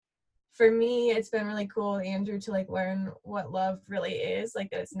for me, it's been really cool, Andrew, to like learn what love really is. Like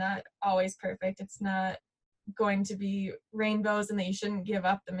that it's not always perfect. It's not going to be rainbows, and that you shouldn't give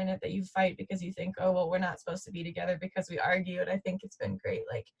up the minute that you fight because you think, oh, well, we're not supposed to be together because we argued. I think it's been great,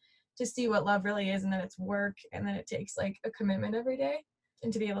 like to see what love really is, and that it's work, and that it takes like a commitment every day,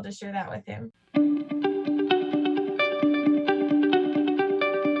 and to be able to share that with him.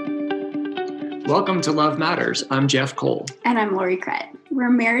 Welcome to Love Matters. I'm Jeff Cole. And I'm Lori Krett. We're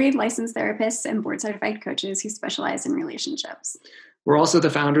married, licensed therapists, and board-certified coaches who specialize in relationships. We're also the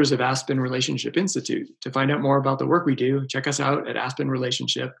founders of Aspen Relationship Institute. To find out more about the work we do, check us out at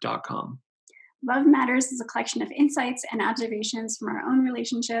aspenrelationship.com. Love Matters is a collection of insights and observations from our own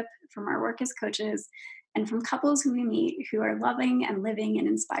relationship, from our work as coaches, and from couples who we meet who are loving and living in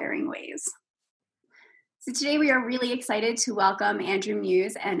inspiring ways. So today we are really excited to welcome Andrew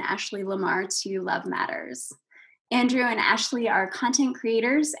Muse and Ashley LaMarre to Love Matters. Andrew and Ashley are content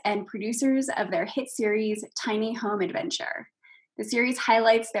creators and producers of their hit series, Tiny Home Adventure. The series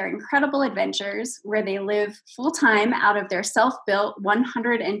highlights their incredible adventures where they live full-time out of their self-built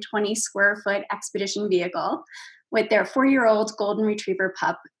 120 square foot expedition vehicle with their 4-year-old golden retriever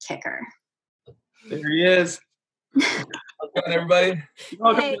pup, Kicker. There he is. What's going on, everybody?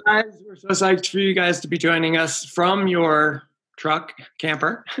 Welcome, guys. We're so psyched for you guys to be joining us from your truck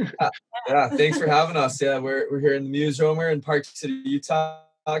camper. Yeah, thanks for having us. Yeah, we're here in the Muse Roamer in Park City, Utah,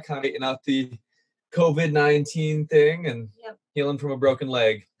 kind of waiting out the COVID-19 thing and healing from a broken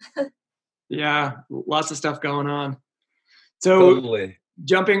leg. Yeah, lots of stuff going on. So totally.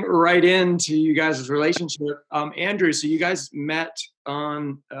 Jumping right into you guys' relationship, Andrew, so you guys met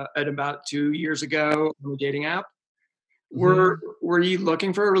on at about 2 years ago on the dating app. Were you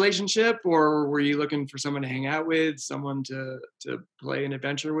looking for a relationship, or were you looking for someone to hang out with, someone to play an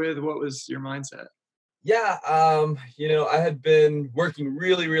adventure with? What was your mindset? Yeah, I had been working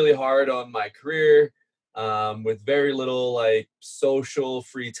really, really hard on my career with very little like social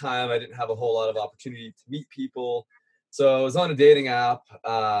free time. I didn't have a whole lot of opportunity to meet people. So I was on a dating app.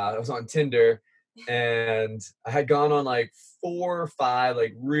 I was on Tinder, and I had gone on like 4 or 5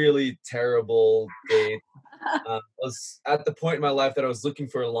 like really terrible dates. I was at the point in my life that I was looking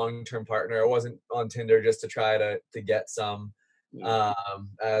for a long-term partner. I wasn't on Tinder just to try to get some,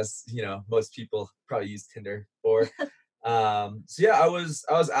 as you know, most people probably use Tinder for. So yeah, I was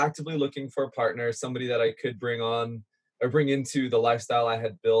actively looking for a partner, somebody that I could bring into the lifestyle I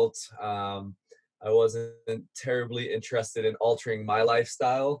had built. I wasn't terribly interested in altering my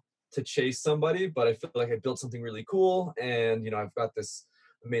lifestyle to chase somebody, but I feel like I built something really cool, and I've got this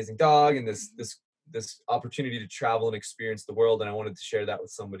amazing dog and this opportunity to travel and experience the world, and I wanted to share that with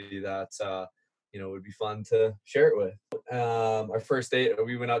somebody that would be fun to share it with. Our first date,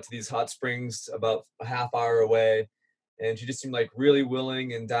 we went out to these hot springs about a half hour away, and she just seemed like really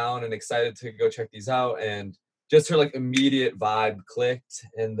willing and down and excited to go check these out, and just her like immediate vibe clicked.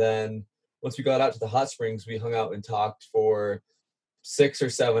 And then once we got out to the hot springs, we hung out and talked for 6 or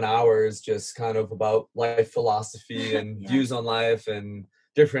 7 hours, just kind of about life philosophy and views on life and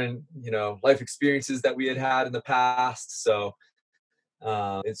different, life experiences that we had in the past. So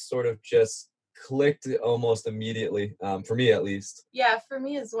it's sort of just clicked almost immediately, for me at least. Yeah, for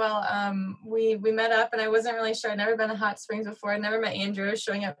me as well. We met up, and I wasn't really sure. I'd never been to hot springs before. I'd never met Andrew. I was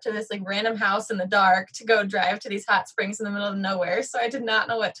showing up to this like random house in the dark to go drive to these hot springs in the middle of nowhere. So I did not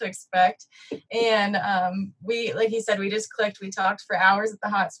know what to expect. And we, like he said, we just clicked. We talked for hours at the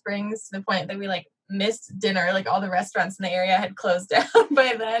hot springs to the point that we like missed dinner. Like all the restaurants in the area had closed down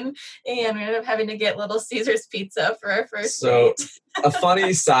by then, and we ended up having to get Little Caesars pizza for our first date. A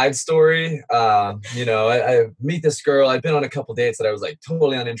funny side story, I meet this girl. I've been on a couple dates that I was like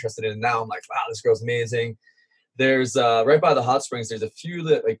totally uninterested in, and now I'm like, wow, this girl's amazing. There's right by the hot springs, there's a few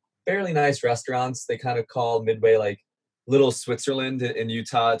like fairly nice restaurants. They kind of call Midway like Little Switzerland in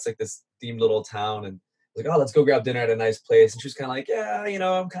Utah. It's like this themed little town, and like, oh, let's go grab dinner at a nice place. And she was kind of like, yeah,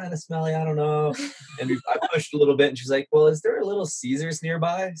 I'm kind of smelly. I don't know. And I pushed a little bit, and she's like, well, is there a Little Caesars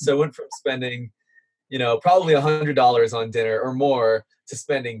nearby? So I went from spending, probably $100 on dinner or more to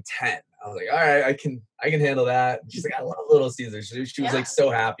spending 10. I was like, all right, I can handle that. And she's like, I love Little Caesars. She was like so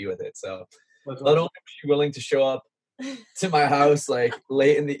happy with it. So not only was she willing to show up to my house like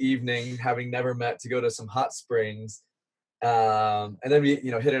late in the evening, having never met, to go to some hot springs. And then we,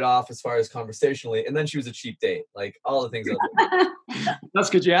 hit it off as far as conversationally, and then she was a cheap date, like all the things. That's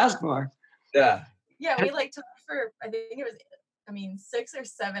good you asked for. Yeah. Yeah, we like talked for, I think it was 6 or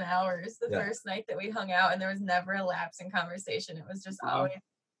 7 hours the first night that we hung out, and there was never a lapse in conversation. It was just always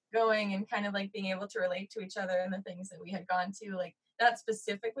going and kind of like being able to relate to each other and the things that we had gone to, like not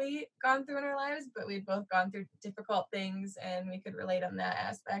specifically gone through in our lives, but we'd both gone through difficult things and we could relate on that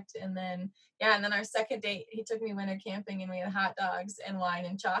aspect. And then, yeah, and then our second date, he took me winter camping and we had hot dogs and wine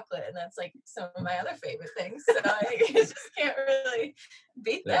and chocolate. And that's like some of my other favorite things. So I just can't really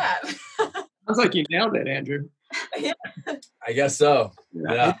beat that. Sounds like you nailed it, Andrew. Yeah. I guess so.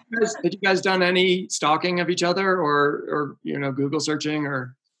 Yeah. Had you guys done any stalking of each other or Google searching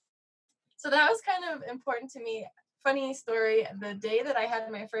or? So that was kind of important to me. Funny story, the day that I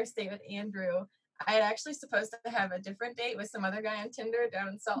had my first date with Andrew, I had actually supposed to have a different date with some other guy on Tinder down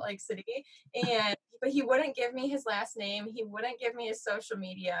in Salt Lake City, but he wouldn't give me his last name. He wouldn't give me his social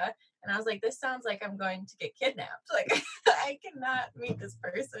media. And I was like, this sounds like I'm going to get kidnapped. Like, I cannot meet this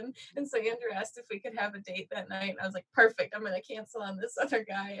person. And so Andrew asked if we could have a date that night. And I was like, perfect. I'm going to cancel on this other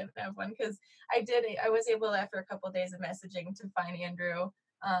guy and have one. Because I was able, after a couple of days of messaging, to find Andrew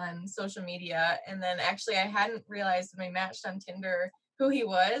on social media. And then actually I hadn't realized when we matched on Tinder who he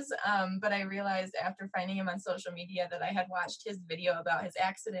was, but I realized after finding him on social media that I had watched his video about his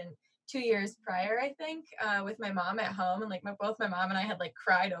accident 2 years prior, I think, with my mom at home, and like both my mom and I had like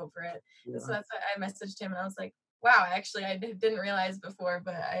cried over it. Yeah. And so that's why I messaged him and I was like, wow, actually I didn't realize before,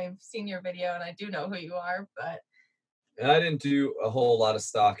 but I've seen your video and I do know who you are. But and I didn't do a whole lot of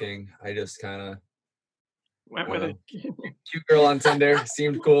stalking. I just kind of went with it. Cute girl on Tinder,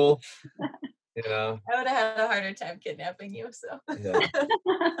 seemed cool. You know, I would have had a harder time kidnapping you. So yeah,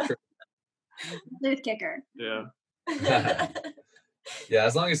 Sleuth kicker. Yeah. Yeah,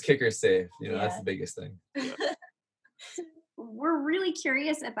 as long as kicker's safe, that's the biggest thing. Yeah. We're really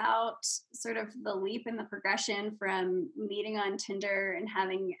curious about sort of the leap in the progression from meeting on Tinder and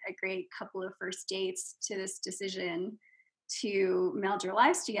having a great couple of first dates to this decision to meld your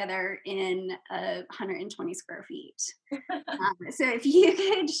lives together in 120 square feet. So if you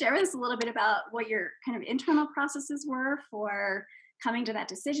could share with us a little bit about what your kind of internal processes were for coming to that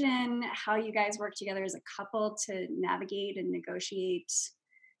decision, how you guys work together as a couple to navigate and negotiate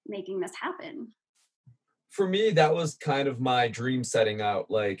making this happen. For me, that was kind of my dream setting out.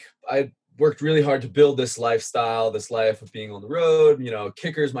 Like, I worked really hard to build this lifestyle, this life of being on the road.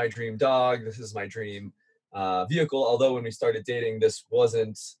 Kicker's my dream dog. This is my dream vehicle. Although when we started dating, this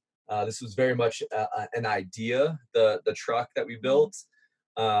was very much an idea, the truck that we built.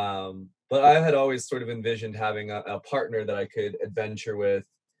 But I had always sort of envisioned having a partner that I could adventure with,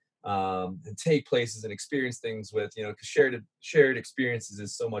 and take places and experience things with, because shared experiences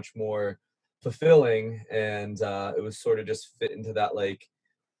is so much more fulfilling. And it was sort of just fit into that like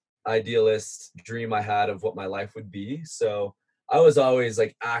idealist dream I had of what my life would be. So I was always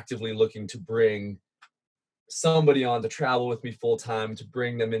like actively looking to bring somebody on to travel with me full time, to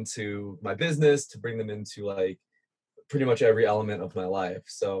bring them into my business, to bring them into like pretty much every element of my life.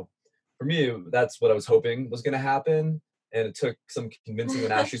 So for me, that's what I was hoping was going to happen. And it took some convincing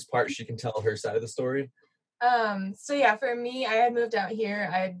on Ashley's part. She can tell her side of the story. So yeah, for me, I had moved out here.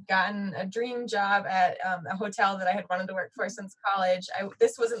 I had gotten a dream job at a hotel that I had wanted to work for since college.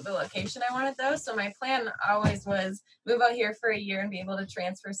 This wasn't the location I wanted though. So my plan always was move out here for a year and be able to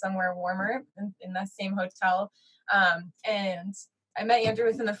transfer somewhere warmer in the same hotel. And I met Andrew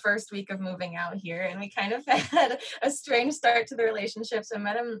within the first week of moving out here, and we kind of had a strange start to the relationship. So I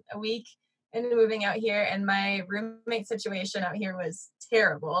met him a week into moving out here, and my roommate situation out here was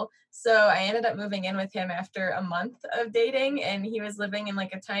terrible. So I ended up moving in with him after a month of dating, and he was living in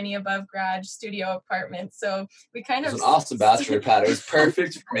like a tiny above garage studio apartment. So we kind of... It was an awesome bachelor pad. It was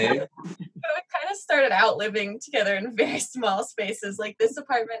perfect for me. We kind of started out living together in very small spaces. Like this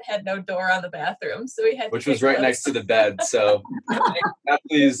apartment had no door on the bathroom, so we had which was right next to the bed. So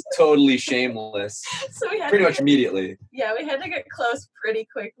Ashley is totally shameless. So we had pretty much immediately. Yeah, we had to get close pretty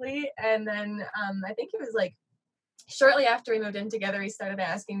quickly, and then I think it was like shortly after we moved in together, he started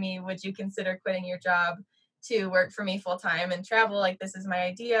asking me, would you consider quitting your job to work for me full time and travel? Like, this is my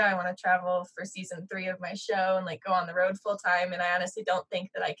idea. I want to travel for season 3 of my show and like go on the road full time. And I honestly don't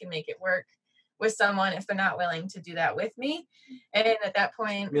think that I can make it work with someone if they're not willing to do that with me. And at that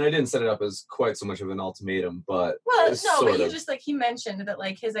point, I mean, I didn't set it up as quite so much of an ultimatum, but he mentioned that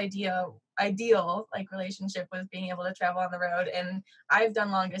like his ideal like relationship was being able to travel on the road, and I've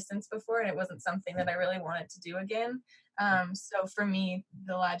done long distance before and it wasn't something that I really wanted to do again. So for me,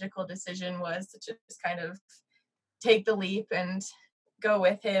 the logical decision was to just kind of take the leap and go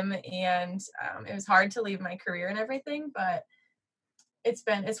with him. And it was hard to leave my career and everything, but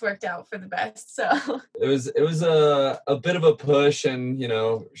it's worked out for the best. So it was a bit of a push, and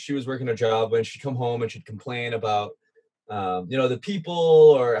she was working a job when she'd come home and she'd complain about the people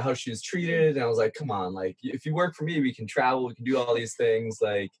or how she was treated, and I was like, come on, like if you work for me, we can travel, we can do all these things.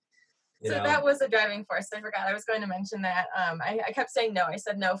 Like So that was a driving force. I forgot. I was going to mention that. I kept saying no. I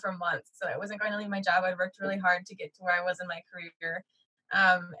said no for months. So I wasn't going to leave my job. I worked really hard to get to where I was in my career.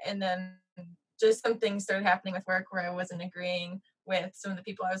 And then just some things started happening with work where I wasn't agreeing with some of the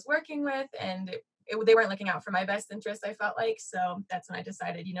people I was working with. And they weren't looking out for my best interest, I felt like. So that's when I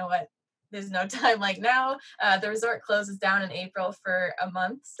decided, you know what? There's no time like now. The resort closes down in April for a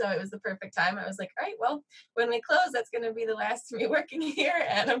month. So it was the perfect time. I was like, all right, well, when we close, that's going to be the last of me working here.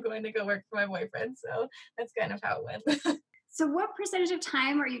 And I'm going to go work for my boyfriend. So that's kind of how it went. So what percentage of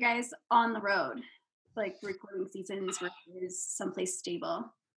time are you guys on the road? Like recording seasons versus someplace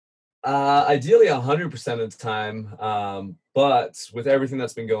stable? Ideally 100% of the time. But with everything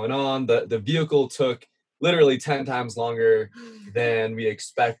that's been going on, the vehicle took literally 10 times longer than we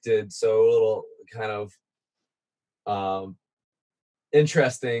expected. So a little kind of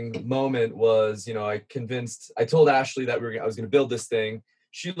interesting moment was, I told Ashley that I was going to build this thing.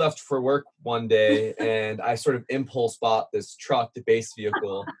 She left for work one day and I sort of impulse bought this truck, the base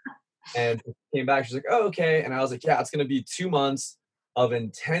vehicle, and came back. She's like, oh, okay. And I was like, yeah, it's going to be 2 months of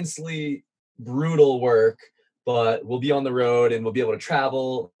intensely brutal work, but we'll be on the road and we'll be able to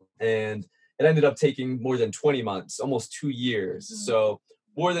travel. And it ended up taking more than 20 months, almost 2 years. Mm-hmm. So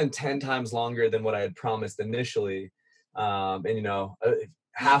more than 10 times longer than what I had promised initially.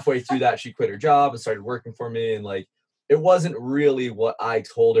 Halfway through that, she quit her job and started working for me. And it wasn't really what I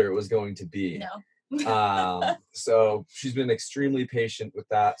told her it was going to be. No. So she's been extremely patient with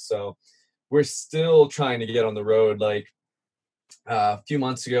that. So we're still trying to get on the road. A few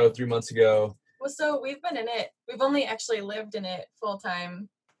months ago, 3 months ago. Well, so we've been in it. We've only actually lived in it full time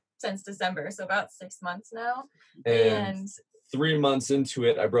since December. So about 6 months now. And 3 months into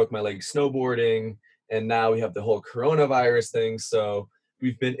it, I broke my leg snowboarding. And now we have the whole coronavirus thing. So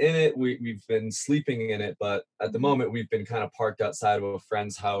we've been in it. We've been sleeping in it. But at the moment, we've been kind of parked outside of a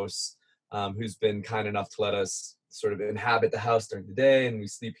friend's house who's been kind enough to let us sort of inhabit the house during the day. And we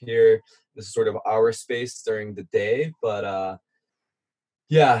sleep here. This is sort of our space during the day. But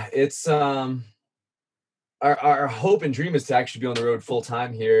yeah, it's our hope and dream is to actually be on the road full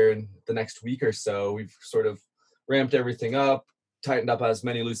time here in the next week or so. We've sort of ramped everything up, tightened up as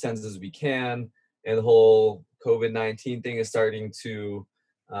many loose ends as we can. And the whole COVID-19 thing is starting to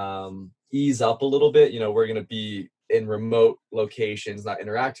ease up a little bit. We're going to be in remote locations, not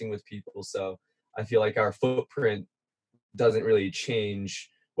interacting with people. So I feel like our footprint doesn't really change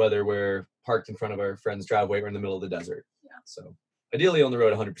whether we're parked in front of our friend's driveway or in the middle of the desert. Yeah. So ideally on the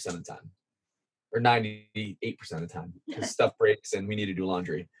road 100% of the time, or 98% of the time, because stuff breaks and we need to do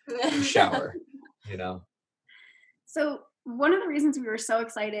laundry and shower, So one of the reasons we were so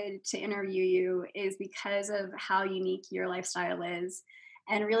excited to interview you is because of how unique your lifestyle is,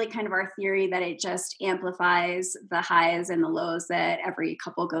 and really kind of our theory that it just amplifies the highs and the lows that every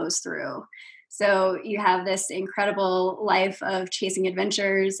couple goes through. So you have this incredible life of chasing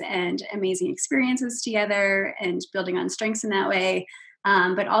adventures and amazing experiences together and building on strengths in that way.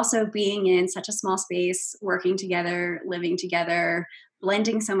 But also being in such a small space, working together, living together,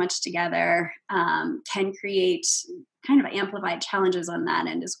 blending so much together can create kind of amplified challenges on that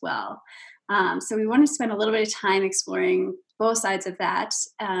end as well. So we want to spend a little bit of time exploring both sides of that.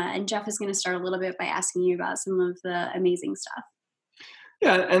 And Jeff is going to start a little bit by asking you about some of the amazing stuff.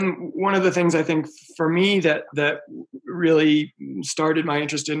 Yeah, and one of the things I think for me that really started my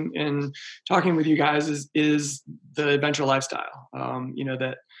interest in talking with you guys is the adventure lifestyle.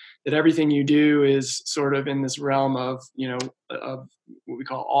 That everything you do is sort of in this realm of of what we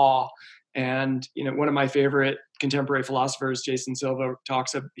call awe. And one of my favorite contemporary philosophers, Jason Silva,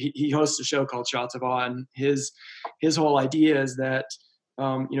 he hosts a show called Shots of Awe, and his whole idea is that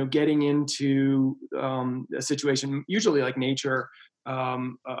getting into a situation, usually like nature,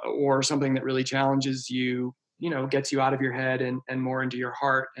 or something that really challenges you, gets you out of your head and more into your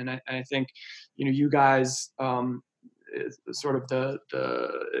heart. And I think, you guys, is sort of the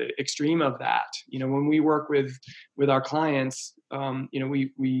extreme of that. When we work with our clients,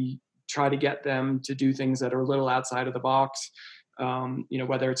 we try to get them to do things that are a little outside of the box.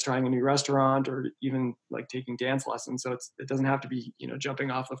 Whether it's trying a new restaurant or even like taking dance lessons. So it doesn't have to be,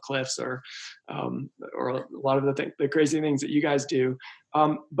 jumping off of cliffs or a lot of the crazy things that you guys do.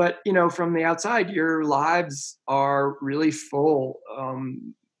 But from the outside, your lives are really full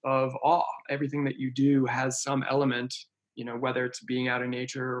of awe. Everything that you do has some element, whether it's being out in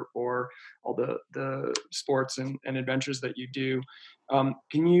nature or all the sports and adventures that you do.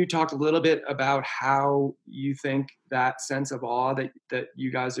 Can you talk a little bit about how you think that sense of awe that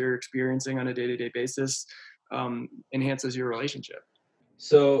you guys are experiencing on a day-to-day basis enhances your relationship?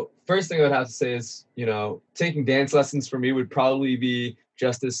 So first thing I would have to say is, taking dance lessons for me would probably be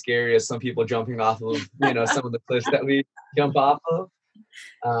just as scary as some people jumping off of, some of the cliffs that we jump off of.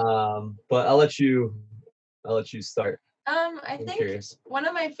 But I'll let you start. I I'm think curious. one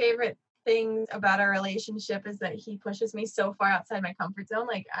of my favorite things about our relationship is that he pushes me so far outside my comfort zone.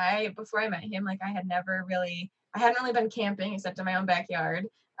 Like before I met him, like I hadn't really been camping except in my own backyard.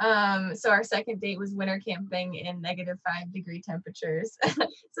 So our second date was winter camping in -5-degree temperatures.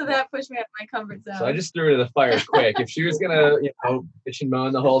 So that pushed me out of my comfort zone. So I just threw her to the fire quick. If she was gonna, bitch and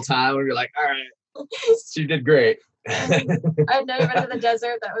moan the whole time, we'd be like, all right, she did great. I'd never been to the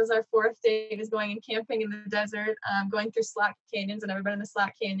desert. That was our fourth date, is going and camping in the desert, going through slot canyons. I've never been in a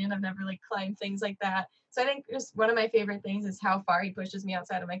slot canyon. I've never climbed things like that. So I think just one of my favorite things is how far he pushes me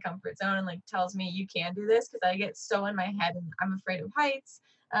outside of my comfort zone and tells me you can do this, because I get so in my head and I'm afraid of heights.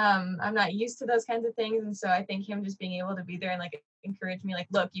 I'm not used to those kinds of things. And so I think him just being able to be there and encourage me,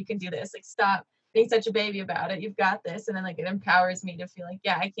 look, you can do this. Stop being such a baby about it. You've got this. And then it empowers me to feel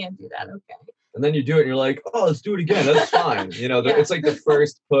yeah, I can do that. Okay. And then you do it and you're like, oh, let's do it again. That's fine. It's the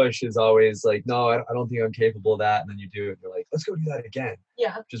first push is always no, I don't think I'm capable of that. And then you do it and you're like, let's go do that again.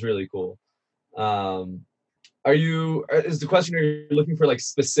 Yeah. Which is really cool. Is the question, are you looking for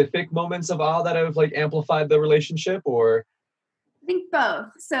specific moments of awe that have amplified the relationship, or? I think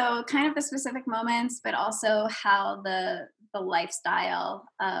both. So kind of the specific moments, but also how the lifestyle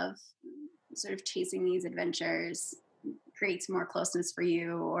of sort of chasing these adventures creates more closeness for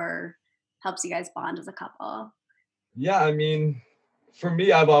you or helps you guys bond as a couple. Yeah, for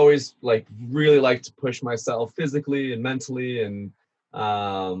me, I've always really liked to push myself physically and mentally, and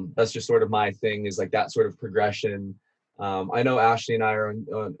that's just sort of my thing, is that sort of progression. I know Ashley and I are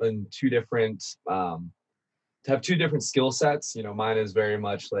on two different have two different skill sets. Mine is very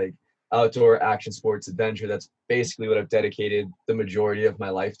much outdoor action sports adventure. That's basically what I've dedicated the majority of my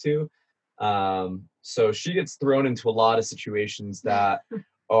life to. So she gets thrown into a lot of situations that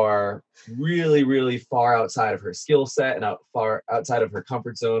are really, really far outside of her skill set and far outside of her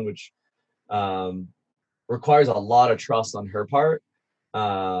comfort zone, which requires a lot of trust on her part.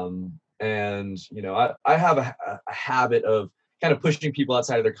 And I have a habit of kind of pushing people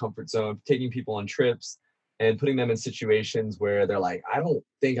outside of their comfort zone, taking people on trips and putting them in situations where they're like, I don't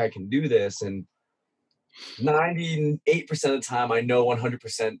think I can do this. And 98% of the time, I know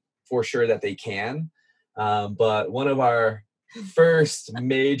 100% for sure that they can. But one of our first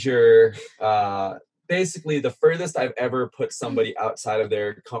major, basically the furthest I've ever put somebody outside of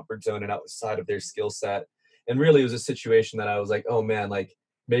their comfort zone and outside of their skill set, and really it was a situation that I was like, oh man,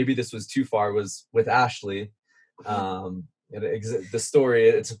 maybe this was too far, was with Ashley. The story,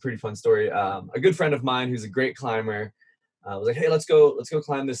 it's a pretty fun story. A good friend of mine who's a great climber was like, hey, let's go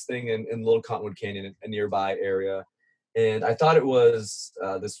climb this thing in Little Cottonwood Canyon, a nearby area. And I thought it was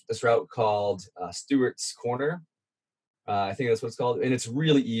this route called Stewart's Corner. I think that's what it's called. And it's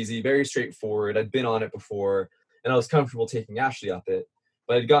really easy, very straightforward. I'd been on it before and I was comfortable taking Ashley up it,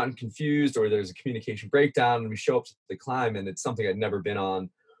 but I'd gotten confused, or there's a communication breakdown, and we show up to the climb and it's something I'd never been on,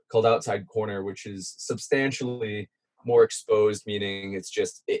 called Outside Corner, which is substantially more exposed, meaning it's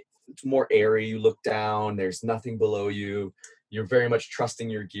more airy. You look down, there's nothing below you. You're very much trusting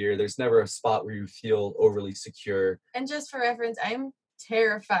your gear. There's never a spot where you feel overly secure. And just for reference, I'm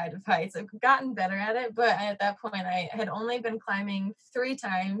terrified of heights. I've gotten better at it, but at that point I had only been climbing 3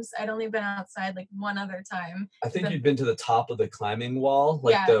 times. I'd only been outside one other time. I think you'd been to the top of the climbing wall,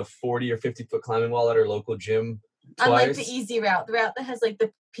 the 40 or 50 foot climbing wall at our local gym twice. On the easy route, the route that has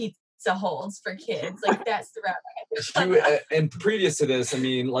the pizza holds for kids, that's the route I had. And previous to this,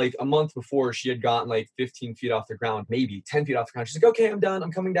 a month before, she had gotten 15 feet off the ground, maybe 10 feet off the ground. She's like, okay, I'm done,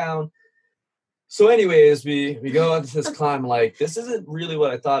 I'm coming down. So anyways, we go into this climb, this isn't really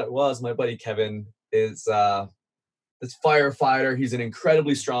what I thought it was. My buddy Kevin is this firefighter. He's an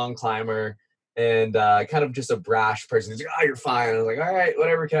incredibly strong climber and kind of just a brash person. He's like, oh, you're fine. I was like, all right,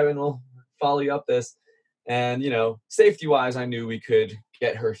 whatever, Kevin, we'll follow you up this. And, safety wise, I knew we could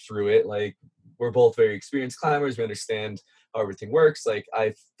get her through it. We're both very experienced climbers. We understand how everything works.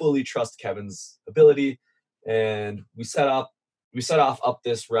 I fully trust Kevin's ability. And we set off up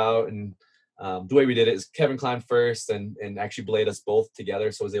this route. And the way we did it is Kevin climbed first and actually belayed us both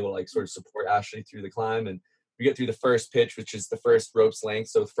together. So I was able to sort of support Ashley through the climb. And we get through the first pitch, which is the first rope's length.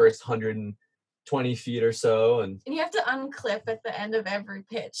 So the first 120 feet or so. And you have to unclip at the end of every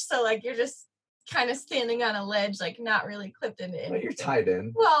pitch. So you're just kind of standing on a ledge, not really clipped in it. Well, you're tied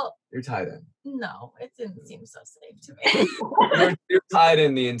in. Well, you're tied in. No, it didn't seem so safe to me. you're tied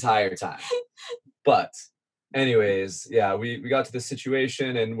in the entire time. But anyways, yeah, we got to this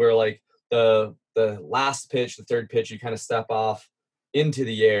situation and we're the last pitch, the third pitch, you kind of step off into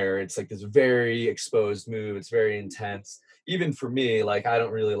the air. It's this very exposed move. It's very intense. even for me, like, I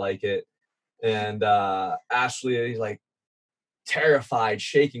don't really like it. And Ashley, like, terrified,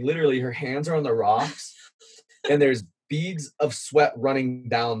 shaking. Literally, her hands are on the rocks, and there's beads of sweat running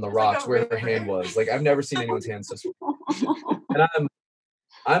down the rocks where her hand was. Like, I've never seen anyone's hand so sweaty. And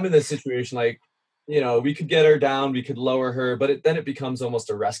I'm in this situation, like, we could get her down, we could lower her, but then it becomes almost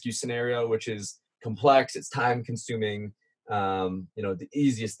a rescue scenario, which is complex, it's time consuming. The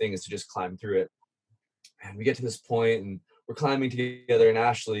easiest thing is to just climb through it. And we get to this point and we're climbing together, and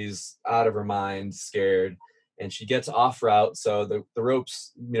Ashley's out of her mind, scared, and she gets off route. So the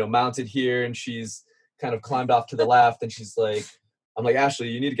rope's, mounted here, and she's kind of climbed off to the left, and she's like, I'm like, Ashley,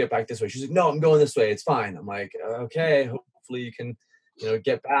 you need to get back this way. She's like, no, I'm going this way. It's fine. I'm like, okay, hopefully you can,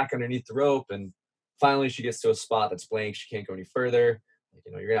 get back underneath the rope. And finally she gets to a spot that's blank. She can't go any further. Like,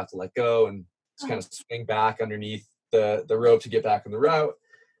 you're gonna have to let go and just kind of swing back underneath the rope to get back on the route.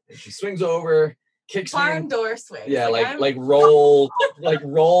 And she swings over, kicks barn door swings. Yeah, like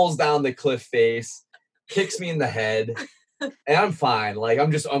rolls down the cliff face, kicks me in the head, and I'm fine. Like,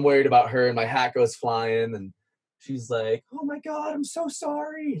 I'm worried about her, and my hat goes flying, and she's like, oh my God, I'm so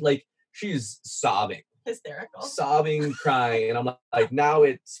sorry. Like, she's sobbing. Hysterical. Sobbing, crying. And I'm like, now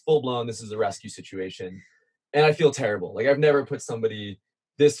it's full blown. This is a rescue situation. And I feel terrible. Like, I've never put somebody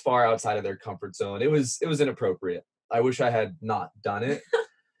this far outside of their comfort zone. It was inappropriate. I wish I had not done it.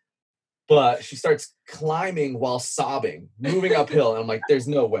 But she starts climbing while sobbing, moving uphill. And I'm like, there's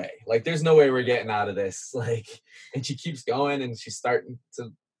no way. Like, there's no way we're getting out of this. Like, and she keeps going, and she's starting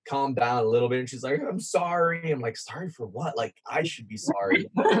to calm down a little bit. And she's like, I'm sorry. I'm like, sorry for what? Like, I should be sorry.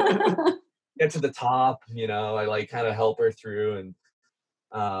 Get to the top, I like kind of help her through. And,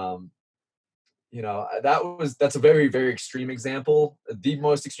 that's a very, very extreme example, the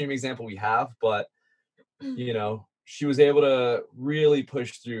most extreme example we have. But, she was able to really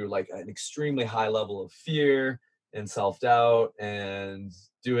push through like an extremely high level of fear and self-doubt, and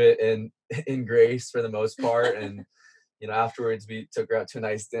do it in grace for the most part. And, afterwards we took her out to a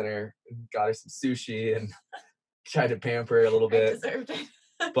nice dinner, got her some sushi, and tried to pamper her a little bit. I deserved it.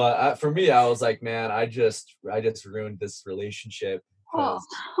 But for me, I was like, man, I just ruined this relationship. I was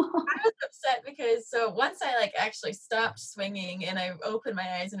upset because once I like actually stopped swinging and I opened my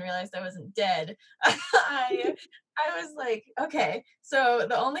eyes and realized I wasn't dead, I was like, okay, so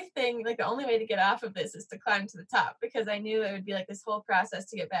the only way to get off of this is to climb to the top, because I knew it would be like this whole process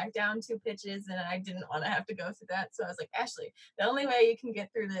to get back down 2 pitches, and I didn't want to have to go through that. So I was like, Ashley, the only way you can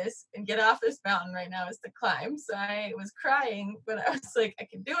get through this and get off this mountain right now is to climb. So I was crying, but I was like, I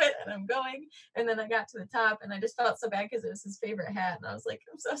can do it, and I'm going. And then I got to the top, and I just felt so bad because it was his favorite hat, and I was like,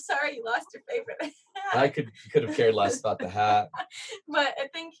 I'm so sorry you lost your favorite hat. I could have cared less about the hat. But I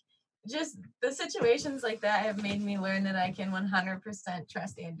think just the situations like that have made me learn that I can 100%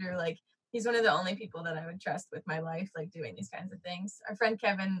 trust Andrew. Like, he's one of the only people that I would trust with my life, like doing these kinds of things. Our friend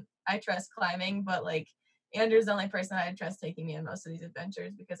Kevin, I trust climbing, but like Andrew's the only person I trust taking me on most of these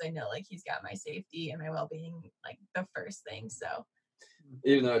adventures, because I know like he's got my safety and my well-being like the first thing. So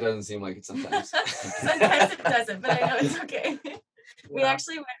even though it doesn't seem like it sometimes. Sometimes it doesn't, but I know it's okay. We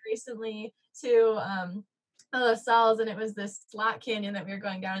actually went recently to La Sal's, and it was this slot canyon that we were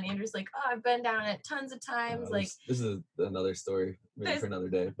going down, and Andrew's like, oh, I've been down it tons of times. This is another story, maybe for another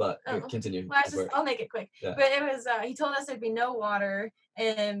day, but continue. Well, I'll make it quick. Yeah. But it was, he told us there'd be no water,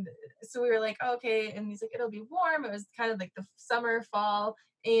 and so we were like, okay, and he's like, it'll be warm. It was kind of like the summer, fall,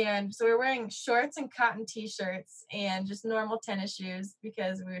 and so we were wearing shorts and cotton t-shirts and just normal tennis shoes,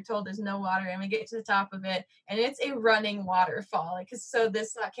 because we were told there's no water. And we get to the top of it, and it's a running waterfall. Like, so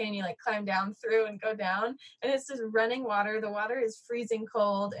this slot canyon, you like climb down through and go down, and it's just running water. The water is freezing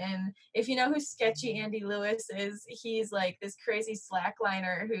cold. And if you know who Sketchy Andy Lewis is, he's like this crazy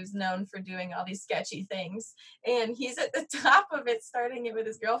slackliner who's known for doing all these sketchy things. And he's at the top of it, starting it with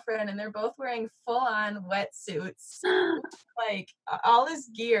his girlfriend, and they're both wearing full-on wetsuits, like all this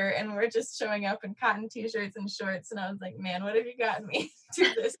gear, and we're just showing up in cotton t-shirts and shorts. And I was like, man, what have you gotten me to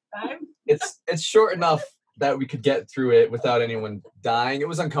this time? It's short enough that we could get through it without anyone dying. It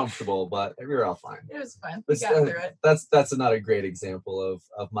was uncomfortable, but we were all fine. It was fun. We got through it. That's not a great example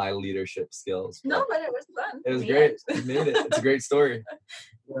of my leadership skills. No, but it was fun. It was great. You made it. It's a great story.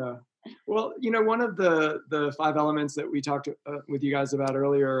 Yeah. Well, one of the 5 elements that we talked with you guys about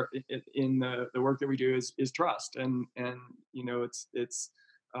earlier in the work that we do is trust, and it's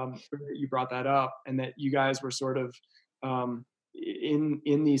you brought that up, and that you guys were sort of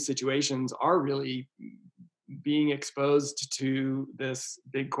in these situations are really being exposed to this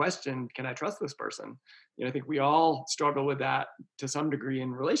big question: can I trust this person? I think we all struggle with that to some degree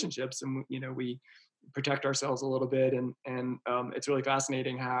in relationships, and we protect ourselves a little bit, and it's really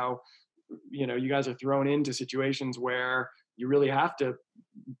fascinating how you guys are thrown into situations where you really have to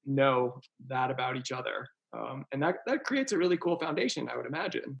know that about each other. And that creates a really cool foundation, I would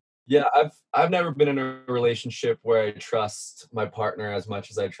imagine. Yeah, I've never been in a relationship where I trust my partner as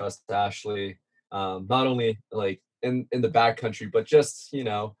much as I trust Ashley. Not only like in the backcountry, but just,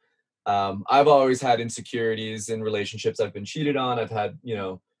 I've always had insecurities in relationships. I've been cheated on. I've had,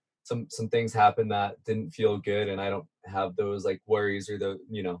 some things happen that didn't feel good, and I don't have those like worries or the,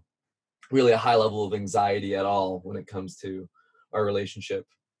 really a high level of anxiety at all when it comes to our relationship.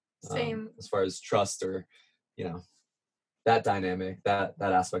 Same. As far as trust or, that dynamic, that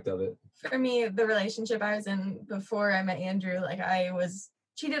aspect of it. For me, the relationship I was in before I met Andrew, like I was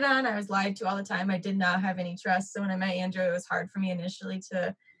cheated on, I was lied to all the time. I did not have any trust. So when I met Andrew, it was hard for me initially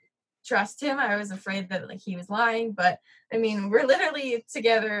to trust him. I was afraid that like he was lying, but I mean, we're literally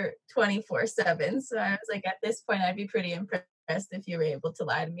together 24/7. So I was like, at this point, I'd be pretty impressed if you were able to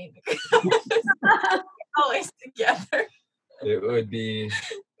lie to me because we're always together. It would be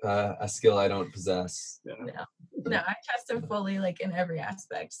a skill I don't possess. Yeah. No, I trust him fully, like in every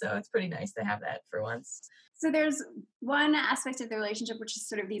aspect. So it's pretty nice to have that for once. So there's one aspect of the relationship, which is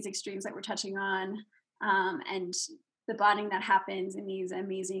sort of these extremes that we're touching on, and the bonding that happens in these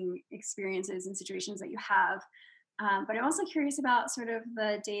amazing experiences and situations that you have. But I'm also curious about sort of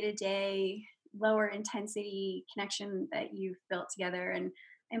the day-to-day lower intensity connection that you've built together. And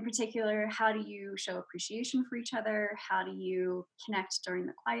in particular, how do you show appreciation for each other? How do you connect during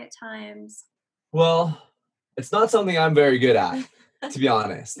the quiet times? Well, it's not something I'm very good at, to be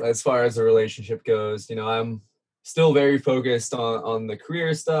honest, as far as the relationship goes. I'm still very focused on the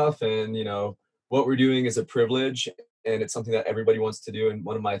career stuff, and, what we're doing is a privilege, and it's something that everybody wants to do. And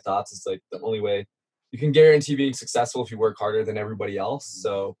one of my thoughts is like the only way you can guarantee being successful if you work harder than everybody else.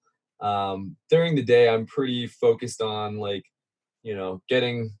 So during the day, I'm pretty focused on like,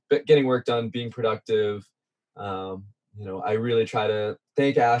 getting work done, being productive. I really try to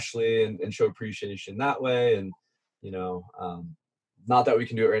thank Ashley and show appreciation that way. And, not that we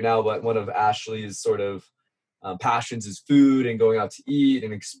can do it right now, but one of Ashley's sort of passions is food and going out to eat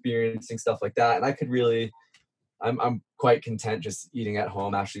and experiencing stuff like that. And I could really, I'm quite content just eating at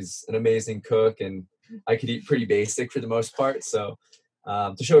home. Ashley's an amazing cook, and I could eat pretty basic for the most part. So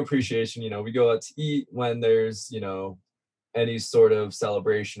to show appreciation, we go out to eat when there's, any sort of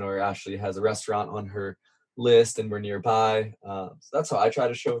celebration, or Ashley has a restaurant on her list and we're nearby. So that's how I try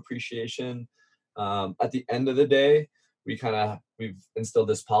to show appreciation. At the end of the day, we've instilled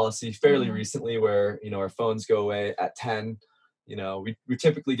this policy fairly recently where, our phones go away at 10. We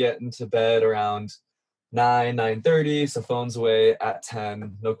typically get into bed around 9:30, so phones away at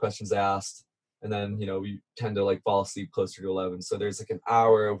 10, no questions asked. And then, we tend to like fall asleep closer to 11. So there's like an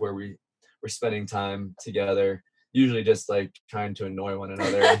hour of where we're spending time together, usually just like trying to annoy one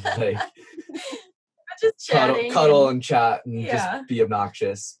another, like just cuddle and chat and just be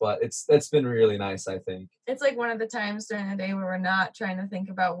obnoxious. But it's been really nice, I think. It's like one of the times during the day where we're not trying to think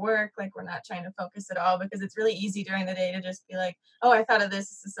about work, like we're not trying to focus at all, because it's really easy during the day to just be like, oh, I thought of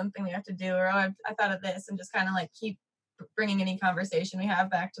this is something we have to do, or oh, I thought of this, and just kind of like keep bringing any conversation we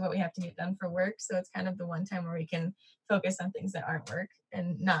have back to what we have to get done for work. So it's kind of the one time where we can focus on things that aren't work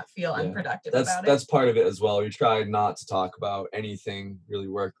and not feel unproductive about it. That's part of it as well. We try not to talk about anything really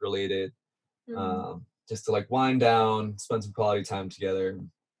work related. Just to like wind down, spend some quality time together.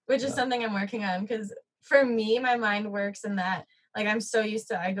 Which is something I'm working on, because for me, my mind works in that, like, I'm so used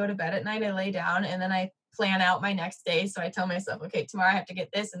to, I go to bed at night, I lay down, and then I plan out my next day. So I tell myself, okay, tomorrow I have to get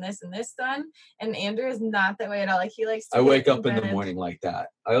this and this and this done. And Andrew is not that way at all. Like, he likes to I wake up in the morning like that.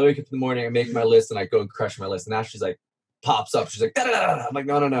 I wake up in the morning, I make my list, and I go and crush my list. And now she's like, pops up. She's like, da, da, da, da. I'm like,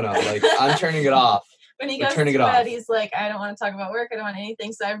 no. Like, I'm turning it off. When he goes to bed, he's like, I don't want to talk about work. I don't want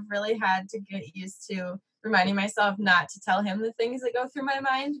anything. So I've really had to get used to reminding myself not to tell him the things that go through my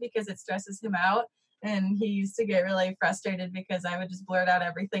mind, because it stresses him out. And he used to get really frustrated because I would just blurt out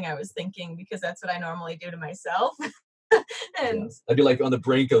everything I was thinking, because that's what I normally do to myself. And I'd be like on the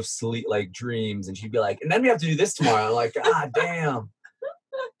brink of sleep, like dreams, and she'd be like, and then we have to do this tomorrow. I'm like, God damn.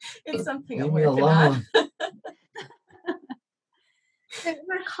 It's something I'm working on. So in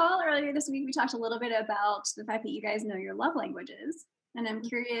our call earlier this week, we talked a little bit about the fact that you guys know your love languages. And I'm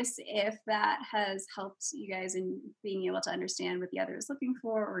curious if that has helped you guys in being able to understand what the other is looking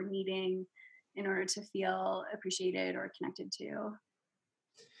for or needing in order to feel appreciated or connected to.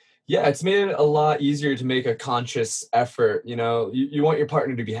 Yeah, it's made it a lot easier to make a conscious effort. You want your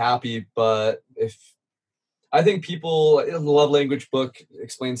partner to be happy, but I think people in the love language book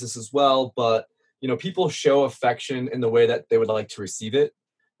explains this as well, but people show affection in the way that they would like to receive it.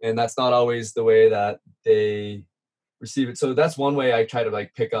 And that's not always the way that they receive it. So that's one way I try to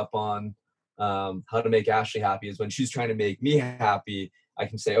like pick up on how to make Ashley happy is when she's trying to make me happy, I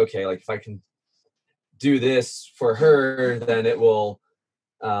can say, okay, like if I can do this for her, then it will,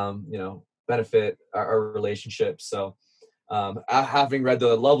 benefit our relationship. So having read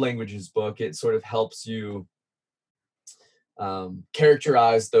the Love Languages book, it sort of helps you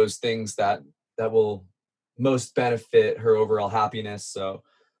characterize those things that will most benefit her overall happiness. So,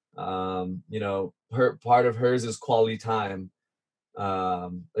 her part of hers is quality time.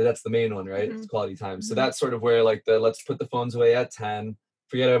 That's the main one, right? It's quality time. So that's sort of where like let's put the phones away at 10,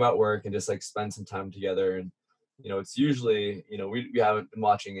 forget about work and just like spend some time together. And, it's usually, we haven't been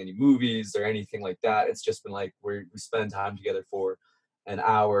watching any movies or anything like that. It's just been like we spend time together for an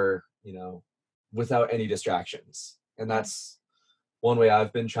hour, without any distractions. And that's one way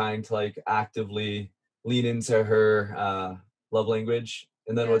I've been trying to like actively lean into her love language.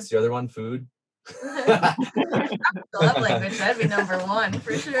 And then what's the other one? Food. The love language, that'd be number one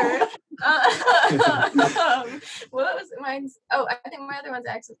for sure. What was mine? Oh, I think my other one's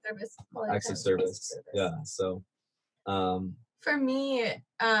acts of service. Acts of service. Yeah. So for me,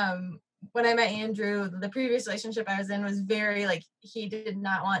 when I met Andrew, the previous relationship I was in was very like, he did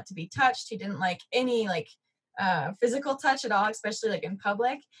not want to be touched. He didn't like any like physical touch at all, especially like in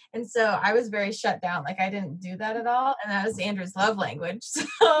public. And so I was very shut down. Like I didn't do that at all. And that was Andrew's love language. So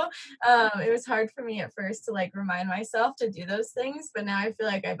it was hard for me at first to like remind myself to do those things. But now I feel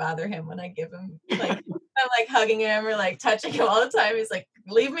like I bother him when I give him like, I'm like hugging him or like touching him all the time. He's like,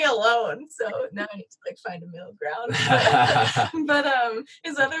 leave me alone. So now I need to like find a middle ground. But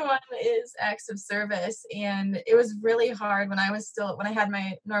his other one is acts of service. And it was really hard when I had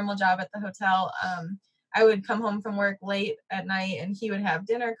my normal job at the hotel. I would come home from work late at night and he would have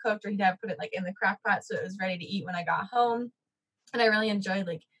dinner cooked, or he'd have put it like in the crock pot so it was ready to eat when I got home. And I really enjoyed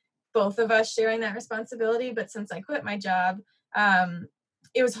like both of us sharing that responsibility. But since I quit my job,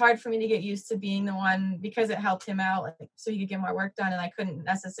 it was hard for me to get used to being the one, because it helped him out, like, so he could get more work done. And I couldn't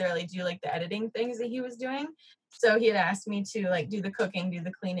necessarily do like the editing things that he was doing. So he had asked me to like do the cooking, do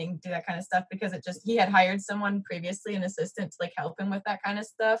the cleaning, do that kind of stuff, because he had hired someone previously, an assistant, to like help him with that kind of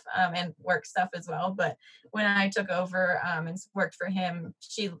stuff, and work stuff as well. But when I took over and worked for him,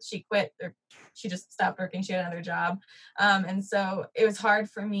 she quit, or she just stopped working. She had another job. And so it was hard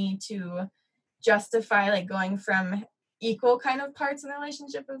for me to justify like going from equal kind of parts in the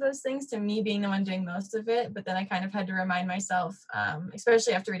relationship of those things to me being the one doing most of it. But then I kind of had to remind myself,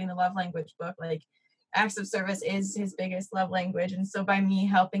 especially after reading the love language book, like acts of service is his biggest love language. And so by me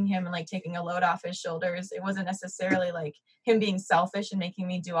helping him and like taking a load off his shoulders, it wasn't necessarily like him being selfish and making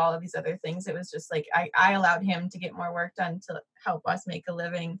me do all of these other things. It was just like I allowed him to get more work done to help us make a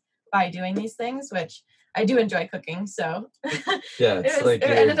living by doing these things, which I do enjoy cooking. So yeah, it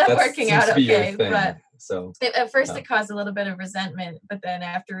ended up working out okay. But so at first it caused a little bit of resentment, but then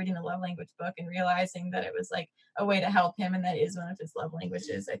after reading the love language book and realizing that it was like a way to help him, and that is one of his love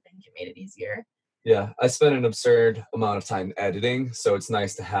languages, I think it made it easier. Yeah, I spent an absurd amount of time editing, so it's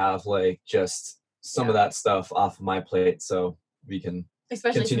nice to have like just some of that stuff off of my plate, so we can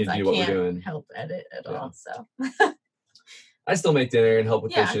continue to do what we're doing. Help edit at all, so. I still make dinner and help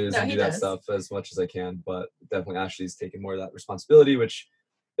with dishes and do that does. stuff as much as I can, but definitely Ashley's taking more of that responsibility, which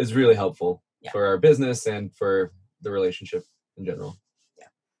is really helpful for our business and for the relationship in general. Yeah.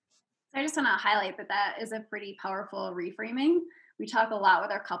 I just want to highlight that is a pretty powerful reframing. We talk a lot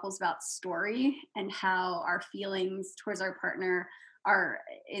with our couples about story and how our feelings towards our partner are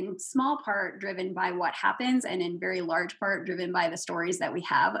in small part driven by what happens, and in very large part driven by the stories that we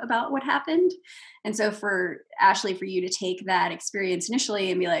have about what happened. And so for Ashley, for you to take that experience initially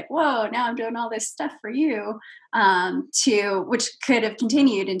and be like, whoa, now I'm doing all this stuff for you, which could have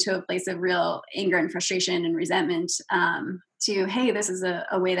continued into a place of real anger and frustration and resentment, to, hey, this is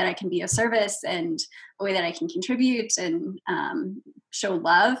a way that I can be of service and a way that I can contribute and show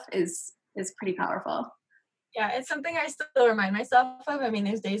love is pretty powerful. Yeah, it's something I still remind myself of. I mean,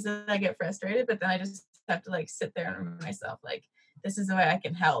 there's days that I get frustrated, but then I just have to like sit there and remind myself, like, this is the way I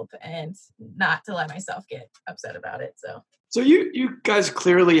can help, and not to let myself get upset about it. So you guys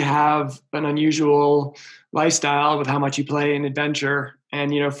clearly have an unusual lifestyle with how much you play in adventure,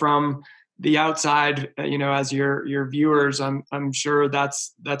 and from the outside, as your viewers, I'm sure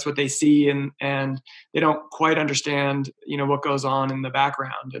that's what they see, and they don't quite understand, what goes on in the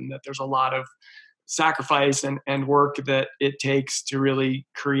background, and that there's a lot of sacrifice and work that it takes to really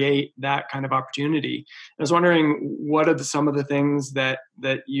create that kind of opportunity. I was wondering, what are some of the things that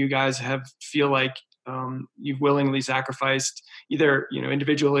you guys feel like you've willingly sacrificed, either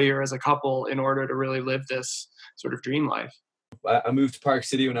individually or as a couple, in order to really live this sort of dream life? I moved to Park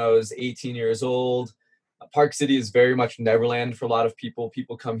City when I was 18 years old. Park City is very much Neverland for a lot of people.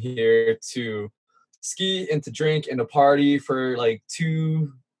 People come here to ski and to drink and to party for like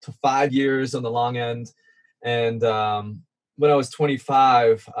 2 to 5 years on the long end. And when I was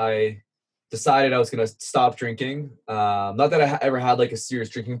 25, I decided I was going to stop drinking. Not that I ever had like a serious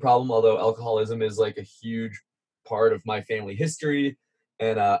drinking problem, although alcoholism is like a huge part of my family history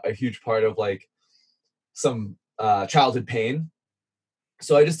and a huge part of like some childhood pain.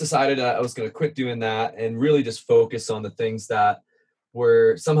 So I just decided I was going to quit doing that and really just focus on the things that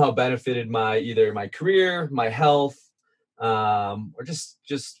were somehow benefited either my career, my health, or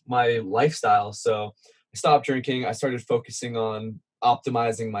just my lifestyle. So I stopped drinking. I started focusing on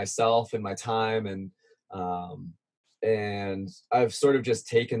optimizing myself and my time, and I've sort of just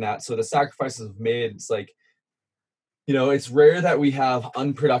taken that. So the sacrifices I've made, it's like, it's rare that we have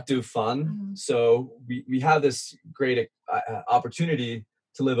unproductive fun. Mm-hmm. So we have this great opportunity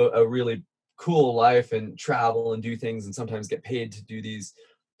to live a really cool life and travel and do things and sometimes get paid to do these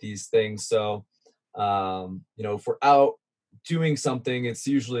things. So, if we're out doing something, it's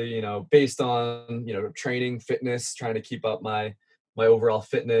usually, based on, training, fitness, trying to keep up my overall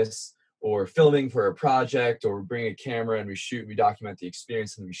fitness, or filming for a project, or bring a camera and we shoot and we document the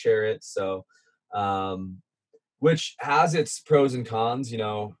experience and we share it. So, which has its pros and cons.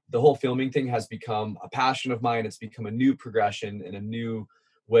 The whole filming thing has become a passion of mine. It's become a new progression and a new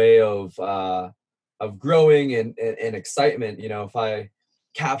way of growing and excitement. If I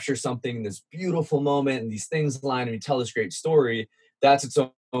capture something, this beautiful moment, and these things align, and we tell this great story, that's its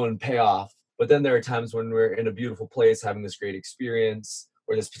own payoff. But then there are times when we're in a beautiful place, having this great experience,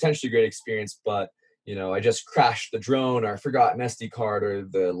 or this potentially great experience, but I just crashed the drone, or I forgot an SD card, or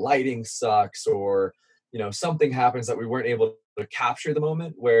the lighting sucks, or something happens that we weren't able to capture the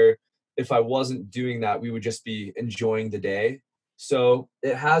moment, where if I wasn't doing that, we would just be enjoying the day. So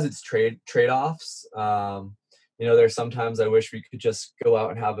it has its trade-offs. There's sometimes I wish we could just go out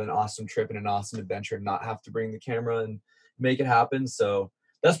and have an awesome trip and an awesome adventure and not have to bring the camera and make it happen. So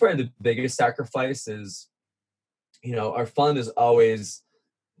that's probably the biggest sacrifice is, our fun is always,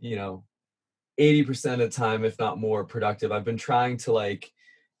 80% of the time, if not more, productive. I've been trying to like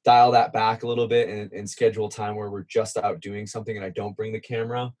dial that back a little bit and schedule time where we're just out doing something and I don't bring the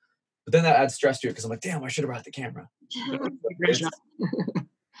camera. But then that adds stress to it because I'm like, damn, I should have brought the camera. It's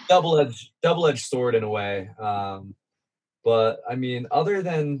double-edged sword in a way. But I mean, other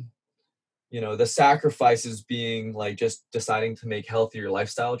than, the sacrifices being like just deciding to make healthier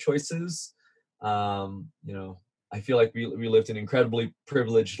lifestyle choices, I feel like we lived an incredibly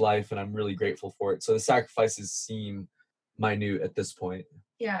privileged life and I'm really grateful for it. So the sacrifices seem minute at this point.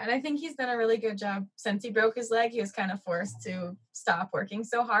 Yeah, and I think he's done a really good job. Since he broke his leg, he was kind of forced to stop working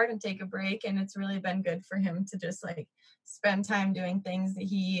so hard and take a break. And it's really been good for him to just like spend time doing things that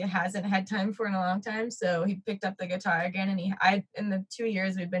he hasn't had time for in a long time. So he picked up the guitar again. And in the 2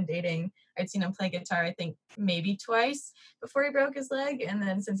 years we've been dating, I'd seen him play guitar, I think maybe twice before he broke his leg. And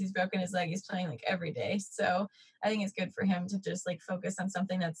then since he's broken his leg, he's playing like every day. So I think it's good for him to just like focus on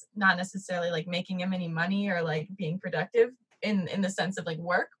something that's not necessarily like making him any money or like being productive in the sense of like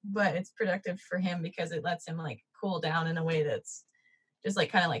work, but it's productive for him because it lets him like cool down in a way that's just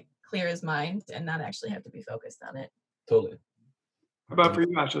like kind of like clear his mind and not actually have to be focused on it. Totally. How about for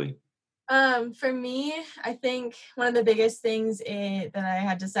you, Ashley? For me, I think one of the biggest things that I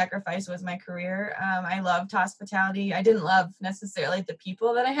had to sacrifice was my career. I loved hospitality. I didn't love necessarily the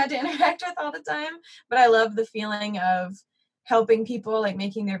people that I had to interact with all the time, but I love the feeling of helping people, like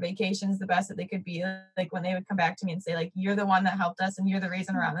making their vacations the best that they could be. Like when they would come back to me and say like, you're the one that helped us and you're the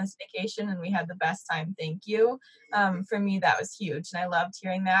reason we're on this vacation and we had the best time. Thank you. For me, that was huge. And I loved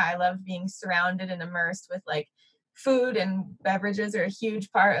hearing that. I loved being surrounded and immersed with like food and beverages are a huge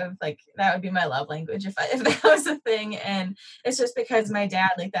part of like, that would be my love language if that was a thing. And it's just because my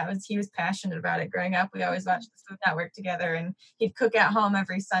dad, like he was passionate about it growing up. We always watched the Food Network together and he'd cook at home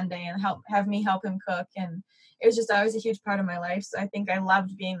every Sunday and have me help him cook. And it was just always a huge part of my life. So I think I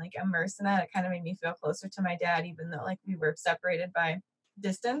loved being like immersed in that. It kind of made me feel closer to my dad, even though like we were separated by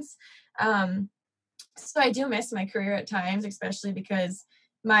distance. So I do miss my career at times, especially because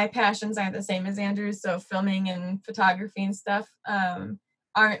my passions aren't the same as Andrew's. So filming and photography and stuff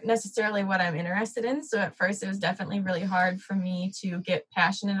aren't necessarily what I'm interested in. So at first it was definitely really hard for me to get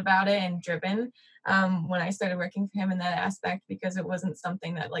passionate about it and driven when I started working for him in that aspect, because it wasn't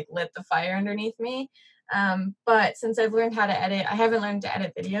something that like lit the fire underneath me. But since I've learned how to edit, I haven't learned to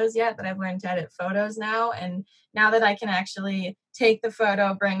edit videos yet, but I've learned to edit photos now. And now that I can actually take the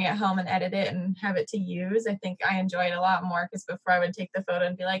photo, bring it home and edit it and have it to use, I think I enjoy it a lot more, because before I would take the photo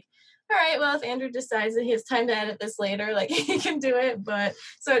and be like, all right, well, if Andrew decides that he has time to edit this later, like he can do it. But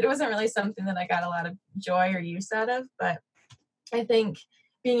so it wasn't really something that I got a lot of joy or use out of. But I think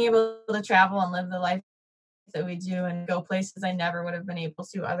being able to travel and live the life that we do and go places I never would have been able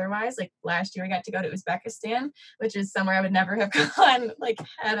to otherwise. Like last year, we got to go to Uzbekistan, which is somewhere I would never have gone, like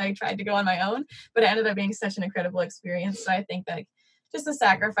had I tried to go on my own. But it ended up being such an incredible experience. So I think that just a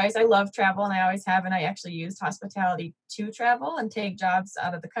sacrifice. I love travel, and I always have, and I actually used hospitality to travel and take jobs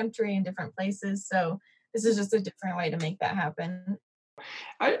out of the country in different places. So this is just a different way to make that happen.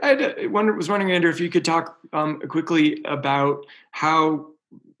 Was wondering, Andrew, if you could talk quickly about how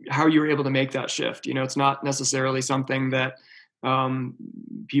you were able to make that shift. It's not necessarily something that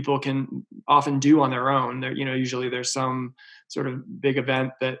people can often do on their own. Usually there's some sort of big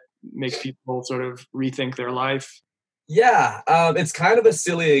event that makes people sort of rethink their life. Yeah, it's kind of a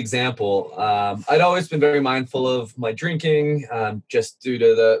silly example. I'd always been very mindful of my drinking, just due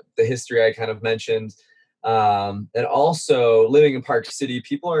to the history I kind of mentioned. And also living in Park City,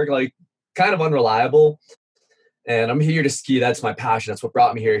 people are like kind of unreliable. And I'm here to ski. That's my passion. That's what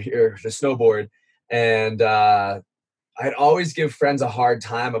brought me here to snowboard. And I'd always give friends a hard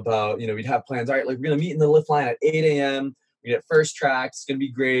time about, we'd have plans. All right, like we're going to meet in the lift line at 8 a.m. We get first track. It's going to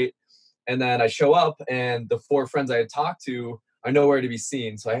be great. And then I show up and the 4 friends I had talked to are nowhere to be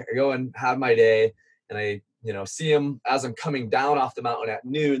seen. So I go and have my day and I, see them as I'm coming down off the mountain at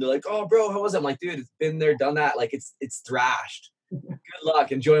noon. They're like, "Oh, bro, how was it?" I'm like, "Dude, it's been there, done that. Like it's thrashed. Good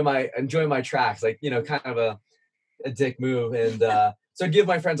luck. Enjoy my tracks." Like, kind of a dick move. And so I give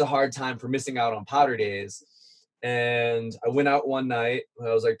my friends a hard time for missing out on powder days. And I went out one night when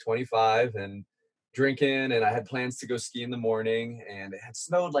I was like 25 and drinking, and I had plans to go ski in the morning, and it had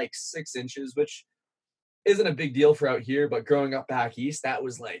snowed like 6 inches, which isn't a big deal for out here, but growing up back east, that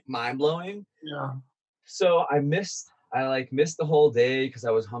was like mind blowing. Yeah. So I missed the whole day because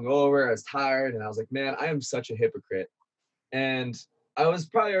I was hungover, I was tired, and I was like, man, I am such a hypocrite. And I was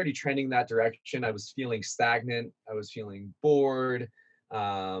probably already trending that direction. I was feeling stagnant. I was feeling bored.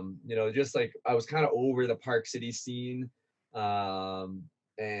 Just like I was kind of over the Park City scene.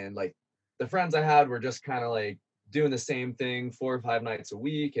 And like the friends I had were just kind of like doing the same thing 4 or 5 nights a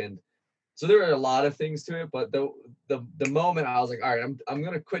week. And so there were a lot of things to it. But the moment I was like, all right, I'm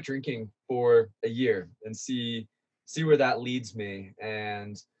going to quit drinking for a year and see where that leads me.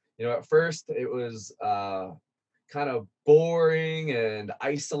 And, at first it was, kind of boring and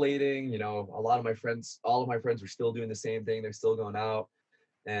isolating. All of my friends were still doing the same thing. They're still going out.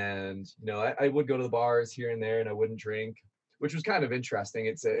 And, I would go to the bars here and there and I wouldn't drink, which was kind of interesting.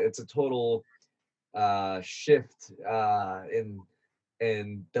 It's a total shift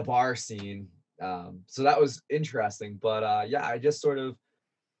in the bar scene. So that was interesting. But I just sort of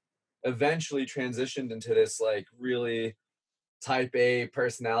eventually transitioned into this like really type A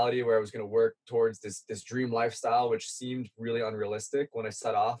personality where I was going to work towards this dream lifestyle, which seemed really unrealistic when I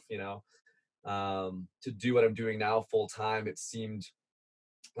set off, to do what I'm doing now full time. It seemed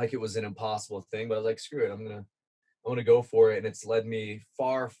like it was an impossible thing, but I was like, screw it. I'm going to go for it. And it's led me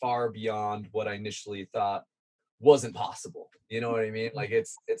far, far beyond what I initially thought wasn't possible. You know what I mean? Like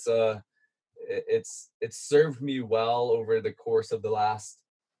it's served me well over the course of the last,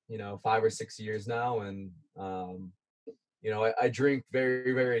 5 or 6 years now. And, I drink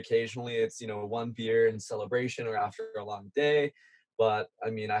very, very occasionally. It's, 1 beer in celebration or after a long day. But I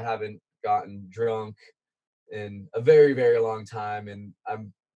mean, I haven't gotten drunk in a very, very long time. And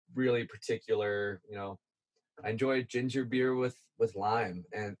I'm really particular, I enjoy ginger beer with lime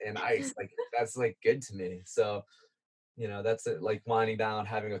and ice. Like that's like good to me. So, that's it, like winding down,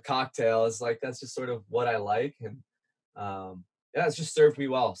 having a cocktail is like, that's just sort of what I like. And it's just served me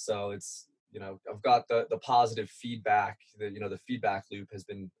well. So it's, I've got the positive feedback that, the feedback loop has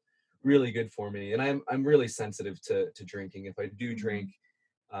been really good for me. And I'm really sensitive to drinking. If I do drink,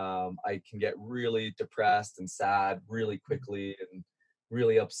 I can get really depressed and sad really quickly and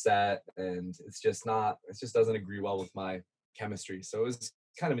really upset. And it just doesn't agree well with my chemistry. So it was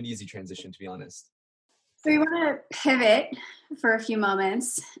kind of an easy transition, to be honest. So we want to pivot for a few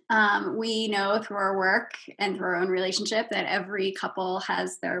moments. We know through our work and through our own relationship that every couple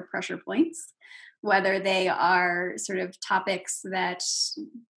has their pressure points, whether they are sort of topics that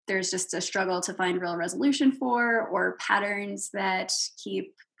there's just a struggle to find real resolution for, or patterns that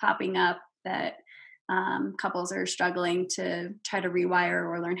keep popping up that couples are struggling to try to rewire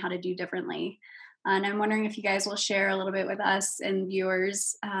or learn how to do differently. And I'm wondering if you guys will share a little bit with us and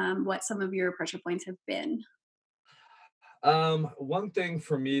viewers what some of your pressure points have been. One thing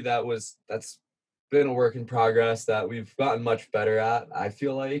for me that's been a work in progress that we've gotten much better at, I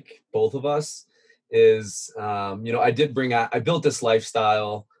feel like both of us, is I built this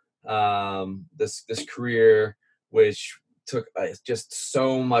lifestyle this career, which took just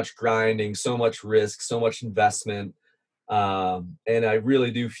so much grinding, so much risk, so much investment. And I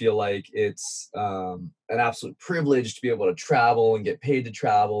really do feel like it's an absolute privilege to be able to travel and get paid to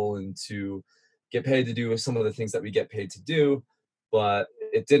travel and to get paid to do some of the things that we get paid to do. But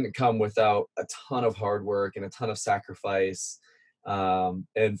it didn't come without a ton of hard work and a ton of sacrifice.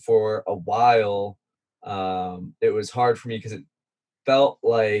 And for a while, it was hard for me because it felt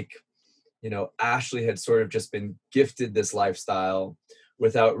like, Ashley had sort of just been gifted this lifestyle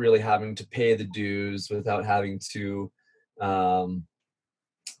without really having to pay the dues, without having to,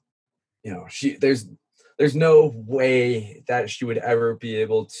 there's no way that she would ever be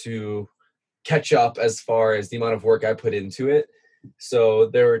able to catch up as far as the amount of work I put into it. So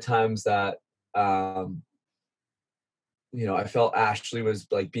there were times that, I felt Ashley was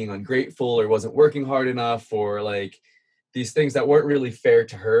like being ungrateful or wasn't working hard enough, or like these things that weren't really fair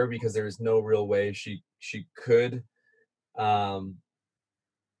to her because there was no real way she could kind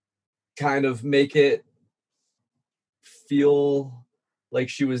of make it feel like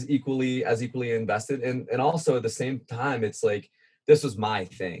she was equally invested. And also at the same time, it's like, this was my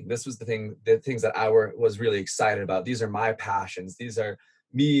thing. This was the things that I was really excited about. These are my passions. This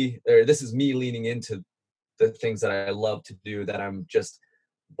is me leaning into the things that I love to do, that I'm just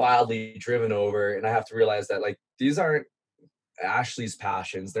wildly driven over. And I have to realize that, like, these aren't Ashley's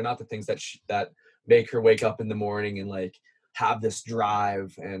passions. They're not the things that make her wake up in the morning and like have this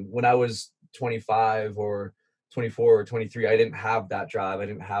drive. And when I was 25 or 24 or 23, I didn't have that drive. I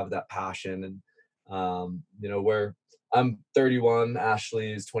didn't have that passion. And where I'm 31,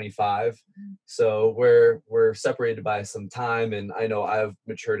 Ashley is 25. So we're separated by some time, and I know I've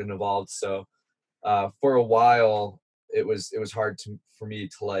matured and evolved. So for a while it was hard for me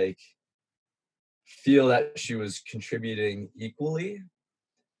to like feel that she was contributing equally.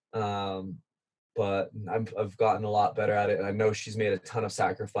 But I've gotten a lot better at it, and I know she's made a ton of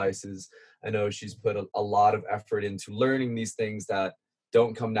sacrifices. I know she's put a lot of effort into learning these things that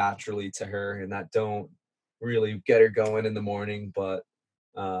don't come naturally to her and that don't really get her going in the morning. But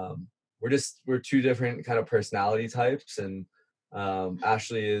we're two different kind of personality types, and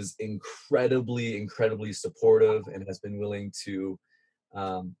Ashley is incredibly supportive and has been willing to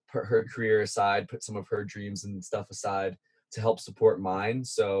put her career aside, put some of her dreams and stuff aside to help support mine.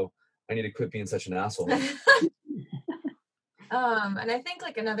 So I need to quit being such an asshole. And I think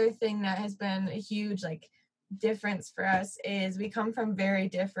like another thing that has been a huge like difference for us is we come from very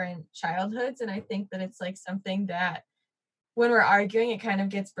different childhoods. And I think that it's like something that when we're arguing, it kind of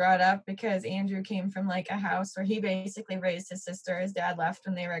gets brought up because Andrew came from like a house where he basically raised his sister. His dad left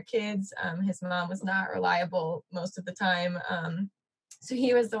when they were kids. His mom was not reliable most of the time. So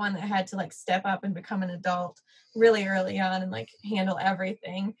he was the one that had to like step up and become an adult really early on and like handle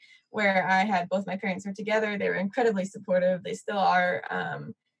everything. Where I had both my parents were together. They were incredibly supportive. They still are.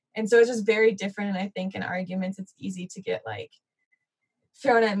 And so it's just very different. And I think in arguments, it's easy to get like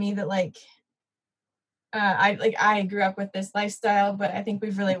thrown at me that like, I grew up with this lifestyle, but I think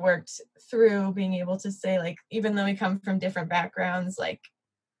we've really worked through being able to say like, even though we come from different backgrounds, like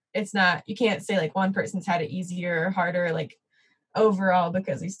it's not, you can't say like one person's had it easier or harder, like overall,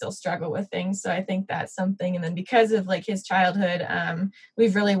 because we still struggle with things. So I think that's something. And then because of like his childhood,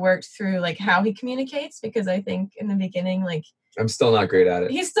 we've really worked through like how he communicates, because I think in the beginning, like I'm still not great at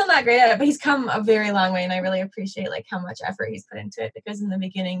it. He's still not great at it, but he's come a very long way. And I really appreciate like how much effort he's put into it, because in the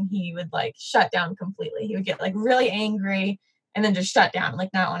beginning he would like shut down completely. He would get like really angry and then just shut down,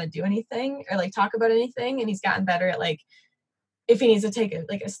 like not want to do anything or like talk about anything. And he's gotten better at like, if he needs to take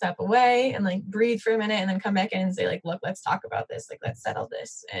a step away and like breathe for a minute and then come back in and say like, look, let's talk about this. Like, let's settle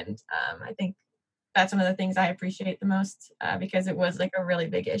this. And I think that's one of the things I appreciate the most, because it was like a really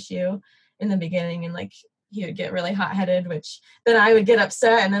big issue in the beginning. And like, he would get really hot-headed, which then I would get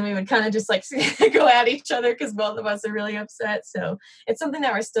upset, and then we would kind of just like go at each other because both of us are really upset. So it's something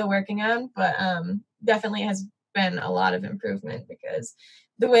that we're still working on, but definitely has been a lot of improvement, because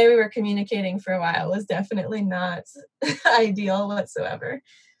the way we were communicating for a while was definitely not ideal whatsoever.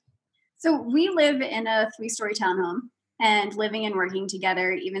 So we live in a 3-story townhome, and living and working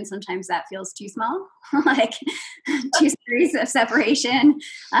together, even sometimes that feels too small, like 2 stories of separation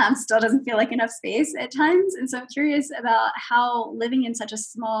still doesn't feel like enough space at times. And so I'm curious about how living in such a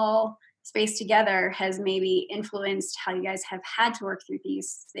small space together has maybe influenced how you guys have had to work through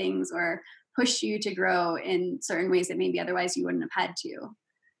these things, or pushed you to grow in certain ways that maybe otherwise you wouldn't have had to.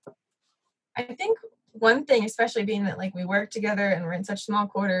 I think one thing, especially being that like we work together and we're in such small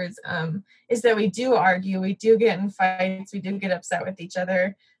quarters, is that we do argue, we do get in fights, we do get upset with each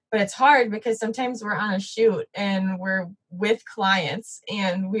other. but it's hard because sometimes we're on a shoot and we're with clients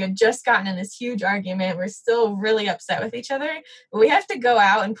and we had just gotten in this huge argument. We're still really upset with each other, but we have to go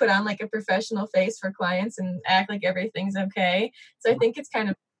out and put on like a professional face for clients and act like everything's okay. So I think it's kind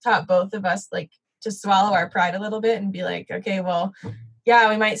of taught both of us like to swallow our pride a little bit and be like, okay, well, yeah,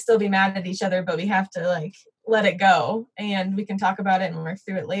 we might still be mad at each other, but we have to like let it go and we can talk about it and work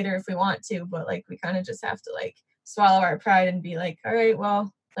through it later if we want to. But like, we kind of just have to like swallow our pride and be like, all right,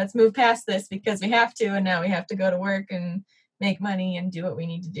 well, let's move past this because we have to. And now we have to go to work and make money and do what we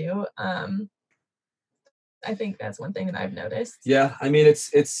need to do. I think that's one thing that I've noticed. Yeah. I mean,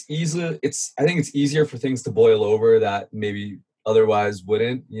 it's easy. I think it's easier for things to boil over that maybe otherwise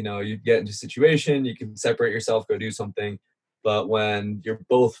wouldn't. You know, you get into a situation, you can separate yourself, go do something. But when you're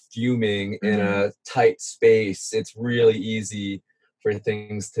both fuming in a tight space, it's really easy for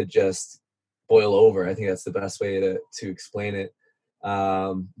things to just boil over. I think that's the best way to explain it.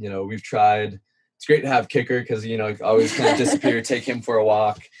 You know, we've tried. It's great to have Kicker because, you know, always kind of disappear, take him for a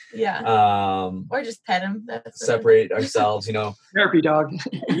walk. Yeah. Or just pet him. Separate ourselves, you know. Therapy dog.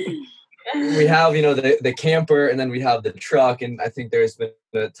 We have, you know, the camper and then we have the truck. And I think there's been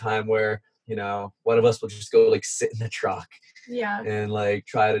a time where, you know, one of us will just go like sit in the truck. Yeah. And like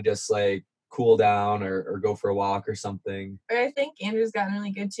try to just like cool down or go for a walk or something. Or I think Andrew's gotten really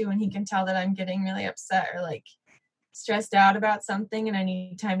good too when he can tell that I'm getting really upset or like stressed out about something and I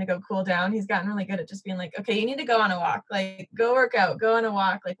need time to go cool down. He's gotten really good at just being like, okay, you need to go on a walk, like go work out, go on a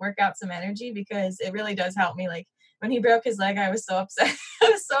walk, like work out some energy because it really does help me. Like when he broke his leg, I was so upset. I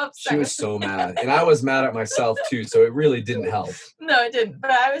was so upset. She was so mad. And I was mad at myself too. So it really didn't help. No, it didn't. But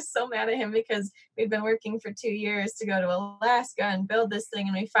I was so mad at him because we'd been working for 2 years to go to Alaska and build this thing.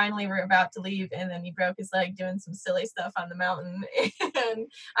 And we finally were about to leave. And then he broke his leg doing some silly stuff on the mountain. And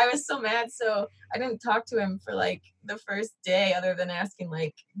I was so mad. So I didn't talk to him for like the first day other than asking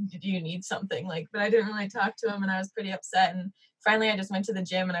like, do you need something? Like, but I didn't really talk to him and I was pretty upset. And finally I just went to the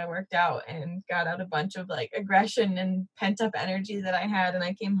gym and I worked out and got out a bunch of like aggression and pent up energy that I had. And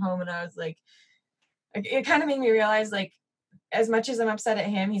I came home and I was like, it kind of made me realize like, as much as I'm upset at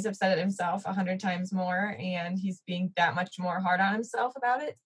him, he's upset at himself 100 times more. And he's being that much more hard on himself about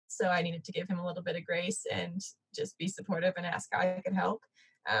it. So I needed to give him a little bit of grace and just be supportive and ask how I could help.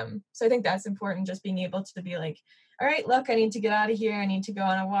 So I think that's important, just being able to be like, all right, look, I need to get out of here. I need to go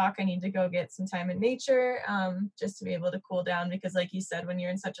on a walk. I need to go get some time in nature, just to be able to cool down. Because like you said, when you're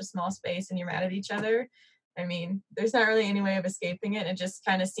in such a small space and you're mad at each other, I mean, there's not really any way of escaping it. It just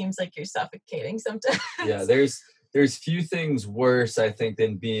kind of seems like you're suffocating sometimes. Yeah, there's few things worse, I think,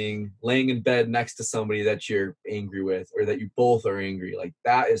 than laying in bed next to somebody that you're angry with or that you both are angry. Like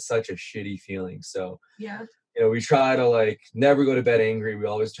that is such a shitty feeling. So yeah. You know, we try to like never go to bed angry. We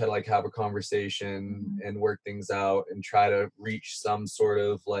always try to like have a conversation and work things out and try to reach some sort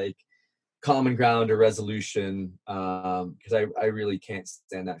of like common ground or resolution. Because I really can't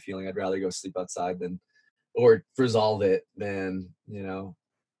stand that feeling. I'd rather go sleep outside or resolve it than, you know,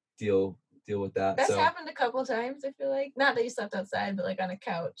 deal with that. That's happened a couple times, I feel like. Not that you slept outside, but like on a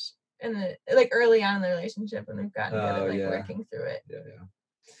couch and like early on in the relationship when we've gotten good at like working through it. Yeah.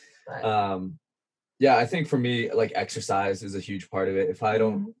 But, yeah, I think for me, like exercise is a huge part of it. If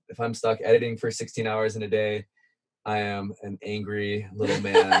I'm stuck editing for 16 hours in a day, I am an angry little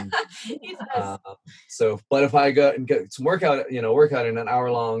man. But if I go and get some workout in an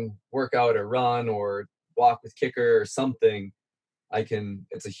hour-long workout or run or walk with Kicker or something,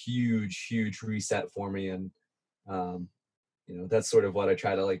 it's a huge, huge reset for me. And, you know, that's sort of what I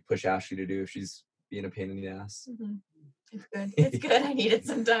try to like push Ashley to do if she's being a pain in the ass. Mm-hmm. It's good. It's good. I need it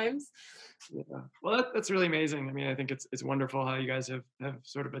sometimes. Yeah. Well, that's really amazing. I mean, I think it's wonderful how you guys have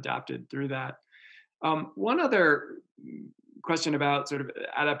sort of adapted through that. One other question about sort of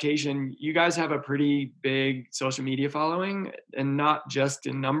adaptation. You guys have a pretty big social media following, and not just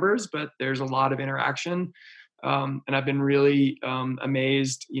in numbers, but there's a lot of interaction. And I've been really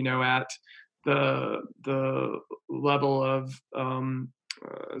amazed, you know, at the level of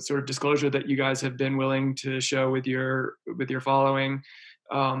sort of disclosure that you guys have been willing to show with your following,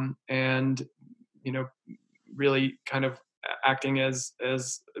 and you know, really kind of acting as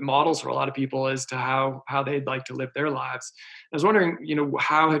models for a lot of people as to how they'd like to live their lives. I was wondering, you know,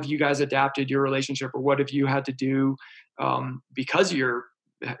 how have you guys adapted your relationship, or what have you had to do because you're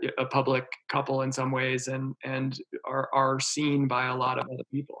a public couple in some ways and are seen by a lot of other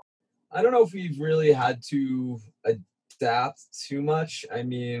people? I don't know if we've really had to adapt too much. I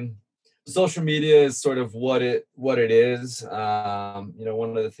mean, social media is sort of what it is. You know,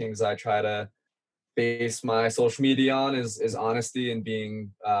 one of the things I try to base my social media on is honesty and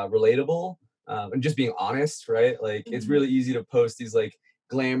being relatable, and just being honest, right? Like it's really easy to post these like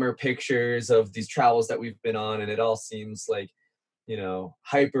glamour pictures of these travels that we've been on, and it all seems like, you know,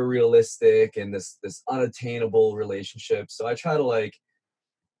 hyper realistic and this unattainable relationship. So I try to like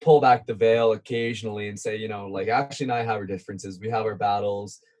pull back the veil occasionally and say, you know, like Ashley and I have our differences, we have our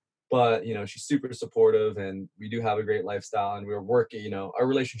battles, but you know, she's super supportive and we do have a great lifestyle and we're working, you know, our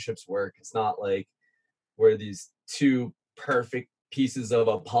relationships work. It's not like we're these two perfect pieces of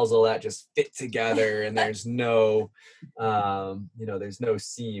a puzzle that just fit together and there's no you know, there's no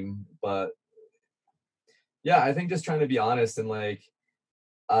seam. But yeah, I think just trying to be honest and like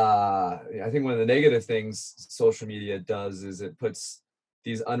I think one of the negative things social media does is it puts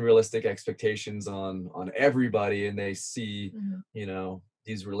these unrealistic expectations on everybody, and they see, you know,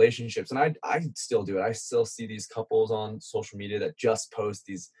 these relationships. And I still do it. I still see these couples on social media that just post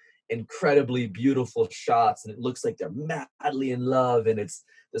these incredibly beautiful shots, and it looks like they're madly in love, and it's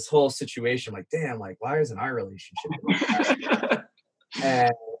this whole situation. Like, damn, like why isn't our relationship like that?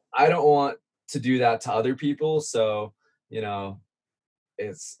 And I don't want to do that to other people. So, you know,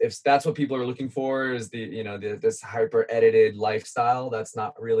 if that's what people are looking for is the, you know, this hyper edited lifestyle, that's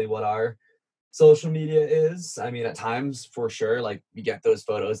not really what our social media is. I mean, at times for sure, like we get those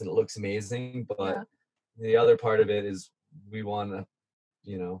photos and it looks amazing, but the other part of it is we want to,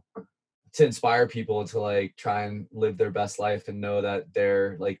 you know, to inspire people to like try and live their best life and know that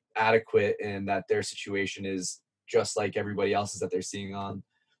they're like adequate and that their situation is just like everybody else's that they're seeing on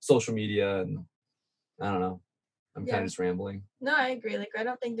social media. And I don't know, I'm kind of just rambling. No, I agree. Like, I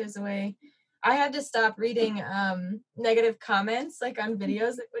don't think there's a way. I had to stop reading negative comments like on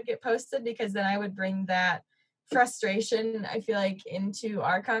videos that would get posted, because then I would bring that frustration, I feel like, into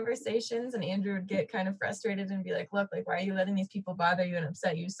our conversations, and Andrew would get kind of frustrated and be like, look, like, why are you letting these people bother you and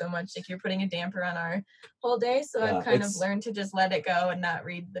upset you so much? Like, you're putting a damper on our whole day. So I've kind of learned to just let it go and not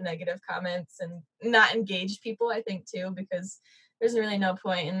read the negative comments and not engage people, I think, too, because there's really no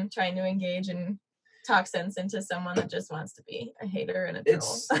point in trying to engage and talk sense into someone that just wants to be a hater and a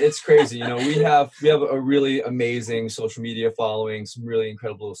troll. It's crazy. You know, we have a really amazing social media following, some really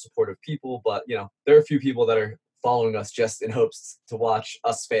incredible supportive people, but you know, there are a few people that are following us just in hopes to watch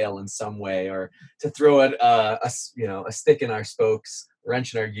us fail in some way, or to throw a stick in our spokes,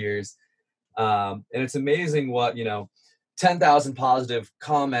 wrench in our gears. And it's amazing what, you know, 10,000 positive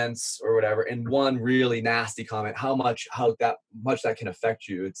comments or whatever, and one really nasty comment, how much that can affect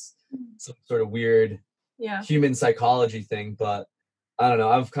you. It's some sort of weird human psychology thing. But I don't know,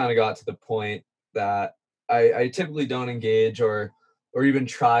 I've kind of got to the point that I typically don't engage or even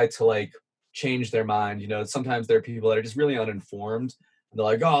try to like change their mind. You know, sometimes there are people that are just really uninformed and they're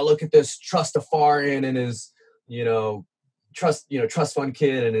like, oh, look at this trustafarian and his, you know, trust fund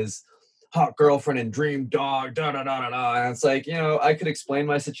kid and his hot girlfriend and dream dog, da da da da da. And it's like, you know, I could explain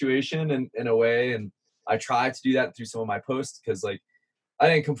my situation in a way, and I try to do that through some of my posts, because like I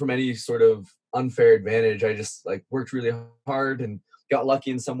didn't come from any sort of unfair advantage. I just like worked really hard and got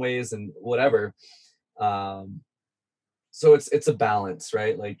lucky in some ways and whatever. So it's a balance,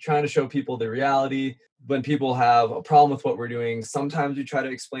 right? Like trying to show people the reality. When people have a problem with what we're doing, sometimes we try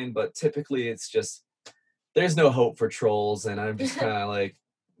to explain, but typically it's just, there's no hope for trolls. And I'm just kind of like,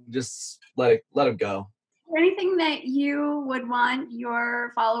 just let them go. Is there anything that you would want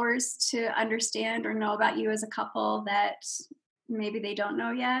your followers to understand or know about you as a couple that maybe they don't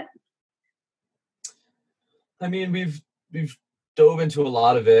know yet? I mean, we've dove into a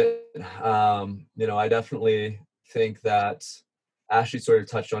lot of it. You know, I definitely think that Ashley sort of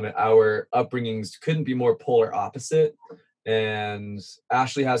touched on it. Our upbringings couldn't be more polar opposite, and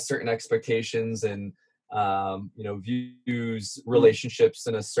Ashley has certain expectations and you know, views relationships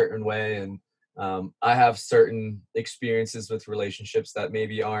in a certain way, and I have certain experiences with relationships that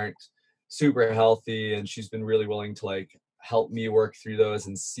maybe aren't super healthy, and she's been really willing to like help me work through those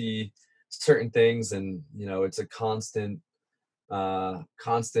and see certain things. And you know, it's a constant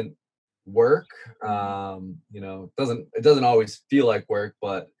work. You know, it doesn't always feel like work,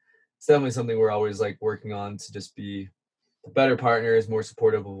 but it's definitely something we're always like working on to just be better partners, more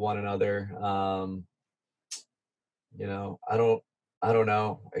supportive of one another. You know, I don't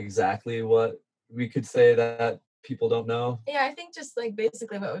know exactly what we could say that people don't know. Yeah, I think just like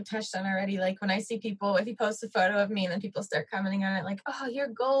basically what we've touched on already. Like when I see people, if you post a photo of me and then people start commenting on it, like, oh, your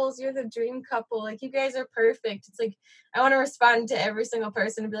goals, you're the dream couple, like you guys are perfect. It's like I want to respond to every single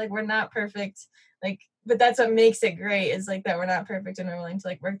person and be like, we're not perfect. like, but that's what makes it great, is like that we're not perfect and we're willing to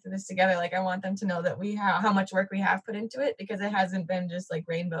like work through this together. Like, I want them to know that we have how much work we have put into it, because it hasn't been just like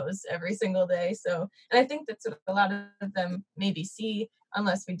rainbows every single day. So, and I think that's what a lot of them maybe see,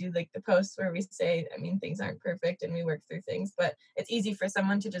 unless we do like the posts where we say, I mean, things aren't perfect and we work through things, but it's easy for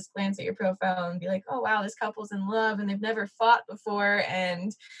someone to just glance at your profile and be like, oh wow, this couple's in love and they've never fought before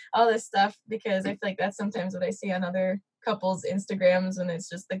and all this stuff, because I feel like that's sometimes what I see on other couples Instagrams when it's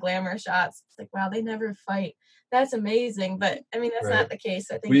just the glamour shots. It's like, wow, they never fight. That's amazing. But I mean, that's Right. not the case.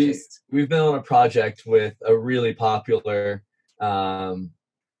 I think we've been on a project with a really popular influencer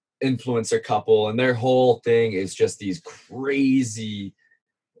couple, and their whole thing is just these crazy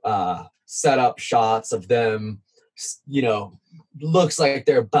setup shots of them, you know, looks like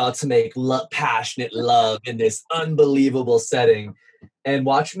they're about to make passionate love in this unbelievable setting. And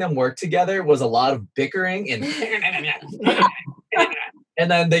watching them work together was a lot of bickering and and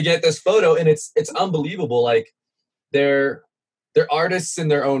then they get this photo and it's unbelievable. Like, they're artists in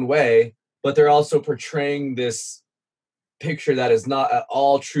their own way, but they're also portraying this picture that is not at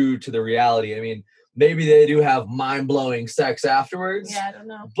all true to the reality. I mean, maybe they do have mind-blowing sex afterwards. Yeah, I don't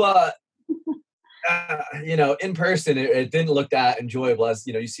know. But you know, in person, it didn't look that enjoyable. As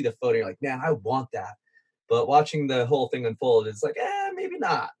you know, you see the photo, you're like, man, I want that. But watching the whole thing unfold, it's like, maybe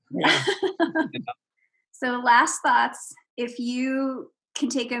not. Yeah. So last thoughts, if you can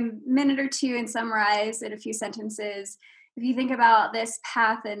take a minute or two and summarize in a few sentences, if you think about this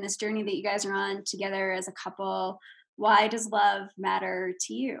path and this journey that you guys are on together as a couple, why does love matter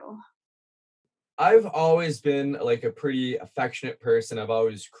to you? I've always been like a pretty affectionate person. I've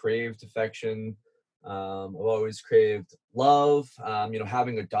always craved affection. I've always craved love. You know,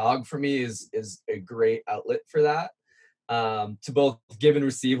 having a dog for me is a great outlet for that, to both give and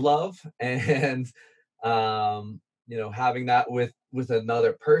receive love. And you know, having that with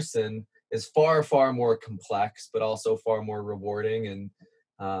another person is far, far more complex, but also far more rewarding. And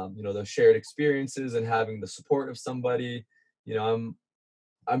you know, those shared experiences and having the support of somebody. You know,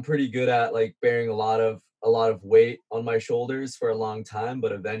 I'm pretty good at like bearing a lot of weight on my shoulders for a long time,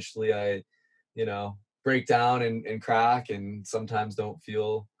 but eventually I, you know, break down and crack, and sometimes don't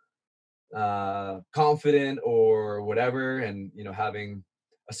feel confident or whatever. And you know, having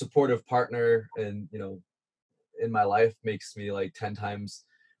a supportive partner and, you know, in my life makes me like 10 times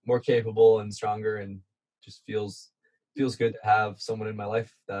more capable and stronger, and just feels good to have someone in my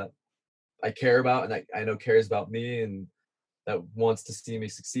life that I care about and that I know cares about me, and that wants to see me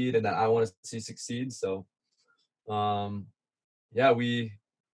succeed and that I want to see succeed. So yeah, we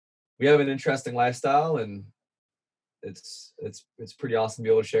have an interesting lifestyle, and it's pretty awesome to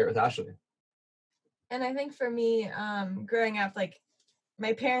be able to share it with Ashley. And I think for me, growing up, like,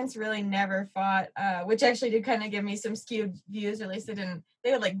 my parents really never fought, which actually did kind of give me some skewed views, or at least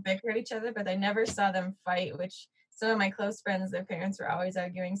they would like bicker at each other, but I never saw them fight, which some of my close friends, their parents were always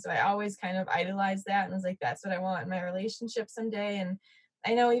arguing. So I always kind of idolized that and was like, that's what I want in my relationship someday. And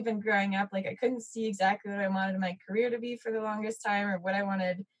I know even growing up, like, I couldn't see exactly what I wanted my career to be for the longest time, or what I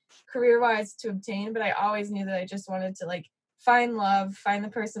wanted career-wise to obtain, but I always knew that I just wanted to like find love, find the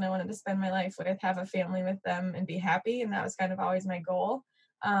person I wanted to spend my life with, have a family with them, and be happy. And that was kind of always my goal.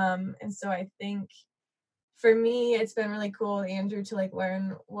 And so I think for me, it's been really cool, Andrew, to like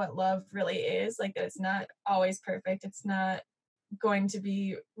learn what love really is. Like, that it's not always perfect. It's not going to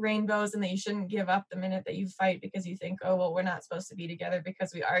be rainbows, and that you shouldn't give up the minute that you fight because you think, oh, well, we're not supposed to be together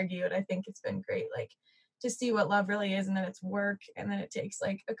because we argued. I think it's been great, like, to see what love really is, and that it's work, and that it takes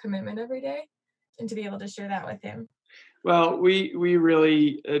like a commitment every day, and to be able to share that with him. Well, we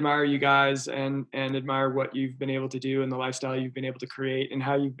really admire you guys and admire what you've been able to do and the lifestyle you've been able to create and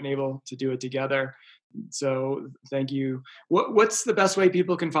how you've been able to do it together. So thank you. What's the best way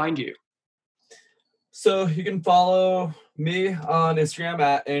people can find you? So you can follow me on Instagram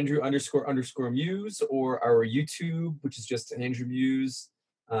at Andrew__Muse, or our YouTube, which is just Andrew Muse.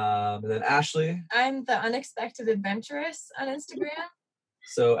 And then Ashley. I'm the Unexpected Adventuress on Instagram.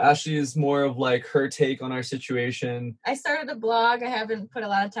 So Ashley is more of like her take on our situation. I started a blog. I haven't put a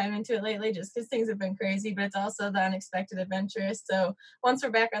lot of time into it lately just because things have been crazy, but it's also the Unexpected Adventurous. So once we're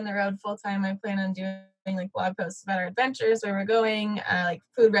back on the road full time, I plan on doing like blog posts about our adventures, where we're going, like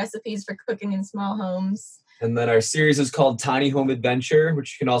food recipes for cooking in small homes. And then our series is called Tiny Home Adventure,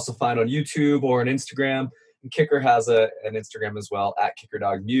 which you can also find on YouTube or on Instagram. And Kicker has an Instagram as well, at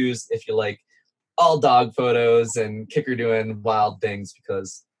KickerDogMuse, if you like all dog photos and Kicker doing wild things,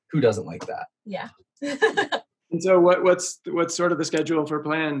 because who doesn't like that? Yeah. And so what's sort of the schedule for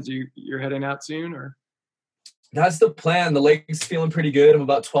plans? You're heading out soon, or? That's the plan. The leg's feeling pretty good. I'm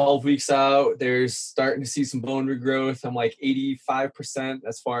about 12 weeks out. There's starting to see some bone regrowth. I'm like 85%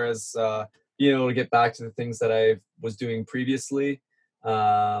 as far as being able to get back to the things that I was doing previously.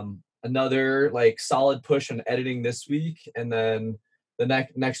 Another like solid push on editing this week, and then the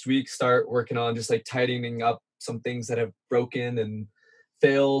next week start working on just like tightening up some things that have broken and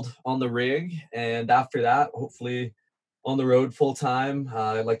failed on the rig. And after that, hopefully on the road full time.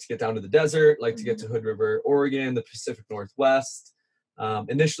 I'd like to get down to the desert, like to get to Hood River, Oregon, the Pacific Northwest.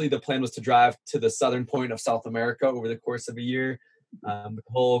 Initially, the plan was to drive to the southern point of South America over the course of a year. With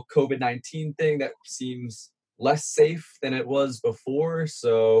the whole COVID-19 thing, that seems less safe than it was before.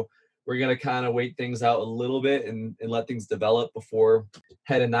 So we're going to kind of wait things out a little bit and let things develop before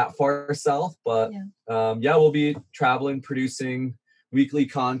heading that far south. But we'll be traveling, producing weekly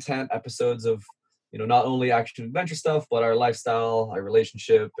content, episodes of, not only action adventure stuff, but our lifestyle, our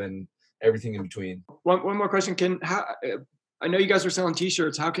relationship, and everything in between. One more question. I know you guys are selling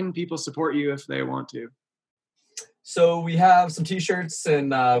t-shirts. How can people support you if they want to? So we have some t-shirts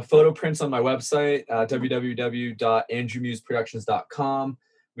and photo prints on my website, www.andrewmuseproductions.com.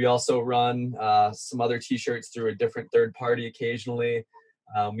 We also run some other t-shirts through a different third party occasionally.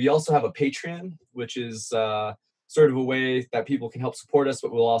 We also have a Patreon, which is sort of a way that people can help support us,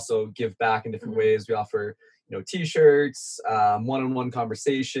 but we'll also give back in different ways. We offer, t-shirts, one-on-one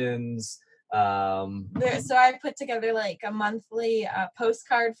conversations. So I put together like a monthly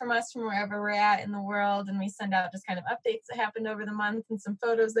postcard from us from wherever we're at in the world, and we send out just kind of updates that happened over the month and some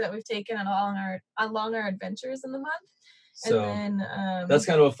photos that we've taken along our adventures in the month. So and then, that's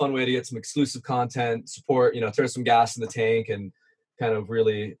kind of a fun way to get some exclusive content, support, throw some gas in the tank, and kind of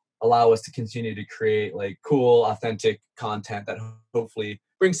really allow us to continue to create like cool, authentic content that hopefully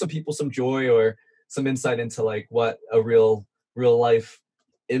brings some people some joy or some insight into like what a real life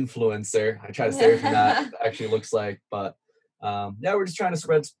influencer, I try to stay away from that, actually looks like. But we're just trying to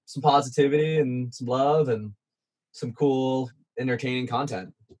spread some positivity and some love and some cool, entertaining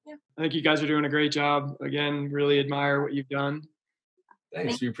content. Yeah. I think you guys are doing a great job. Again, really admire what you've done.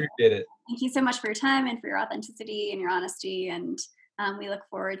 Thanks. We appreciate it. Thank you so much for your time and for your authenticity and your honesty. And we look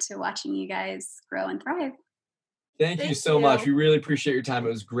forward to watching you guys grow and thrive. Thank you so much. We really appreciate your time. It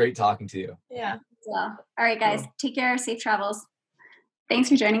was great talking to you. Yeah. Well, all right, guys, take care. Safe travels. Thanks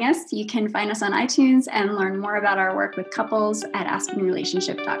for joining us. You can find us on iTunes and learn more about our work with couples at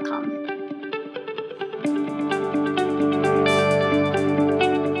aspenrelationship.com.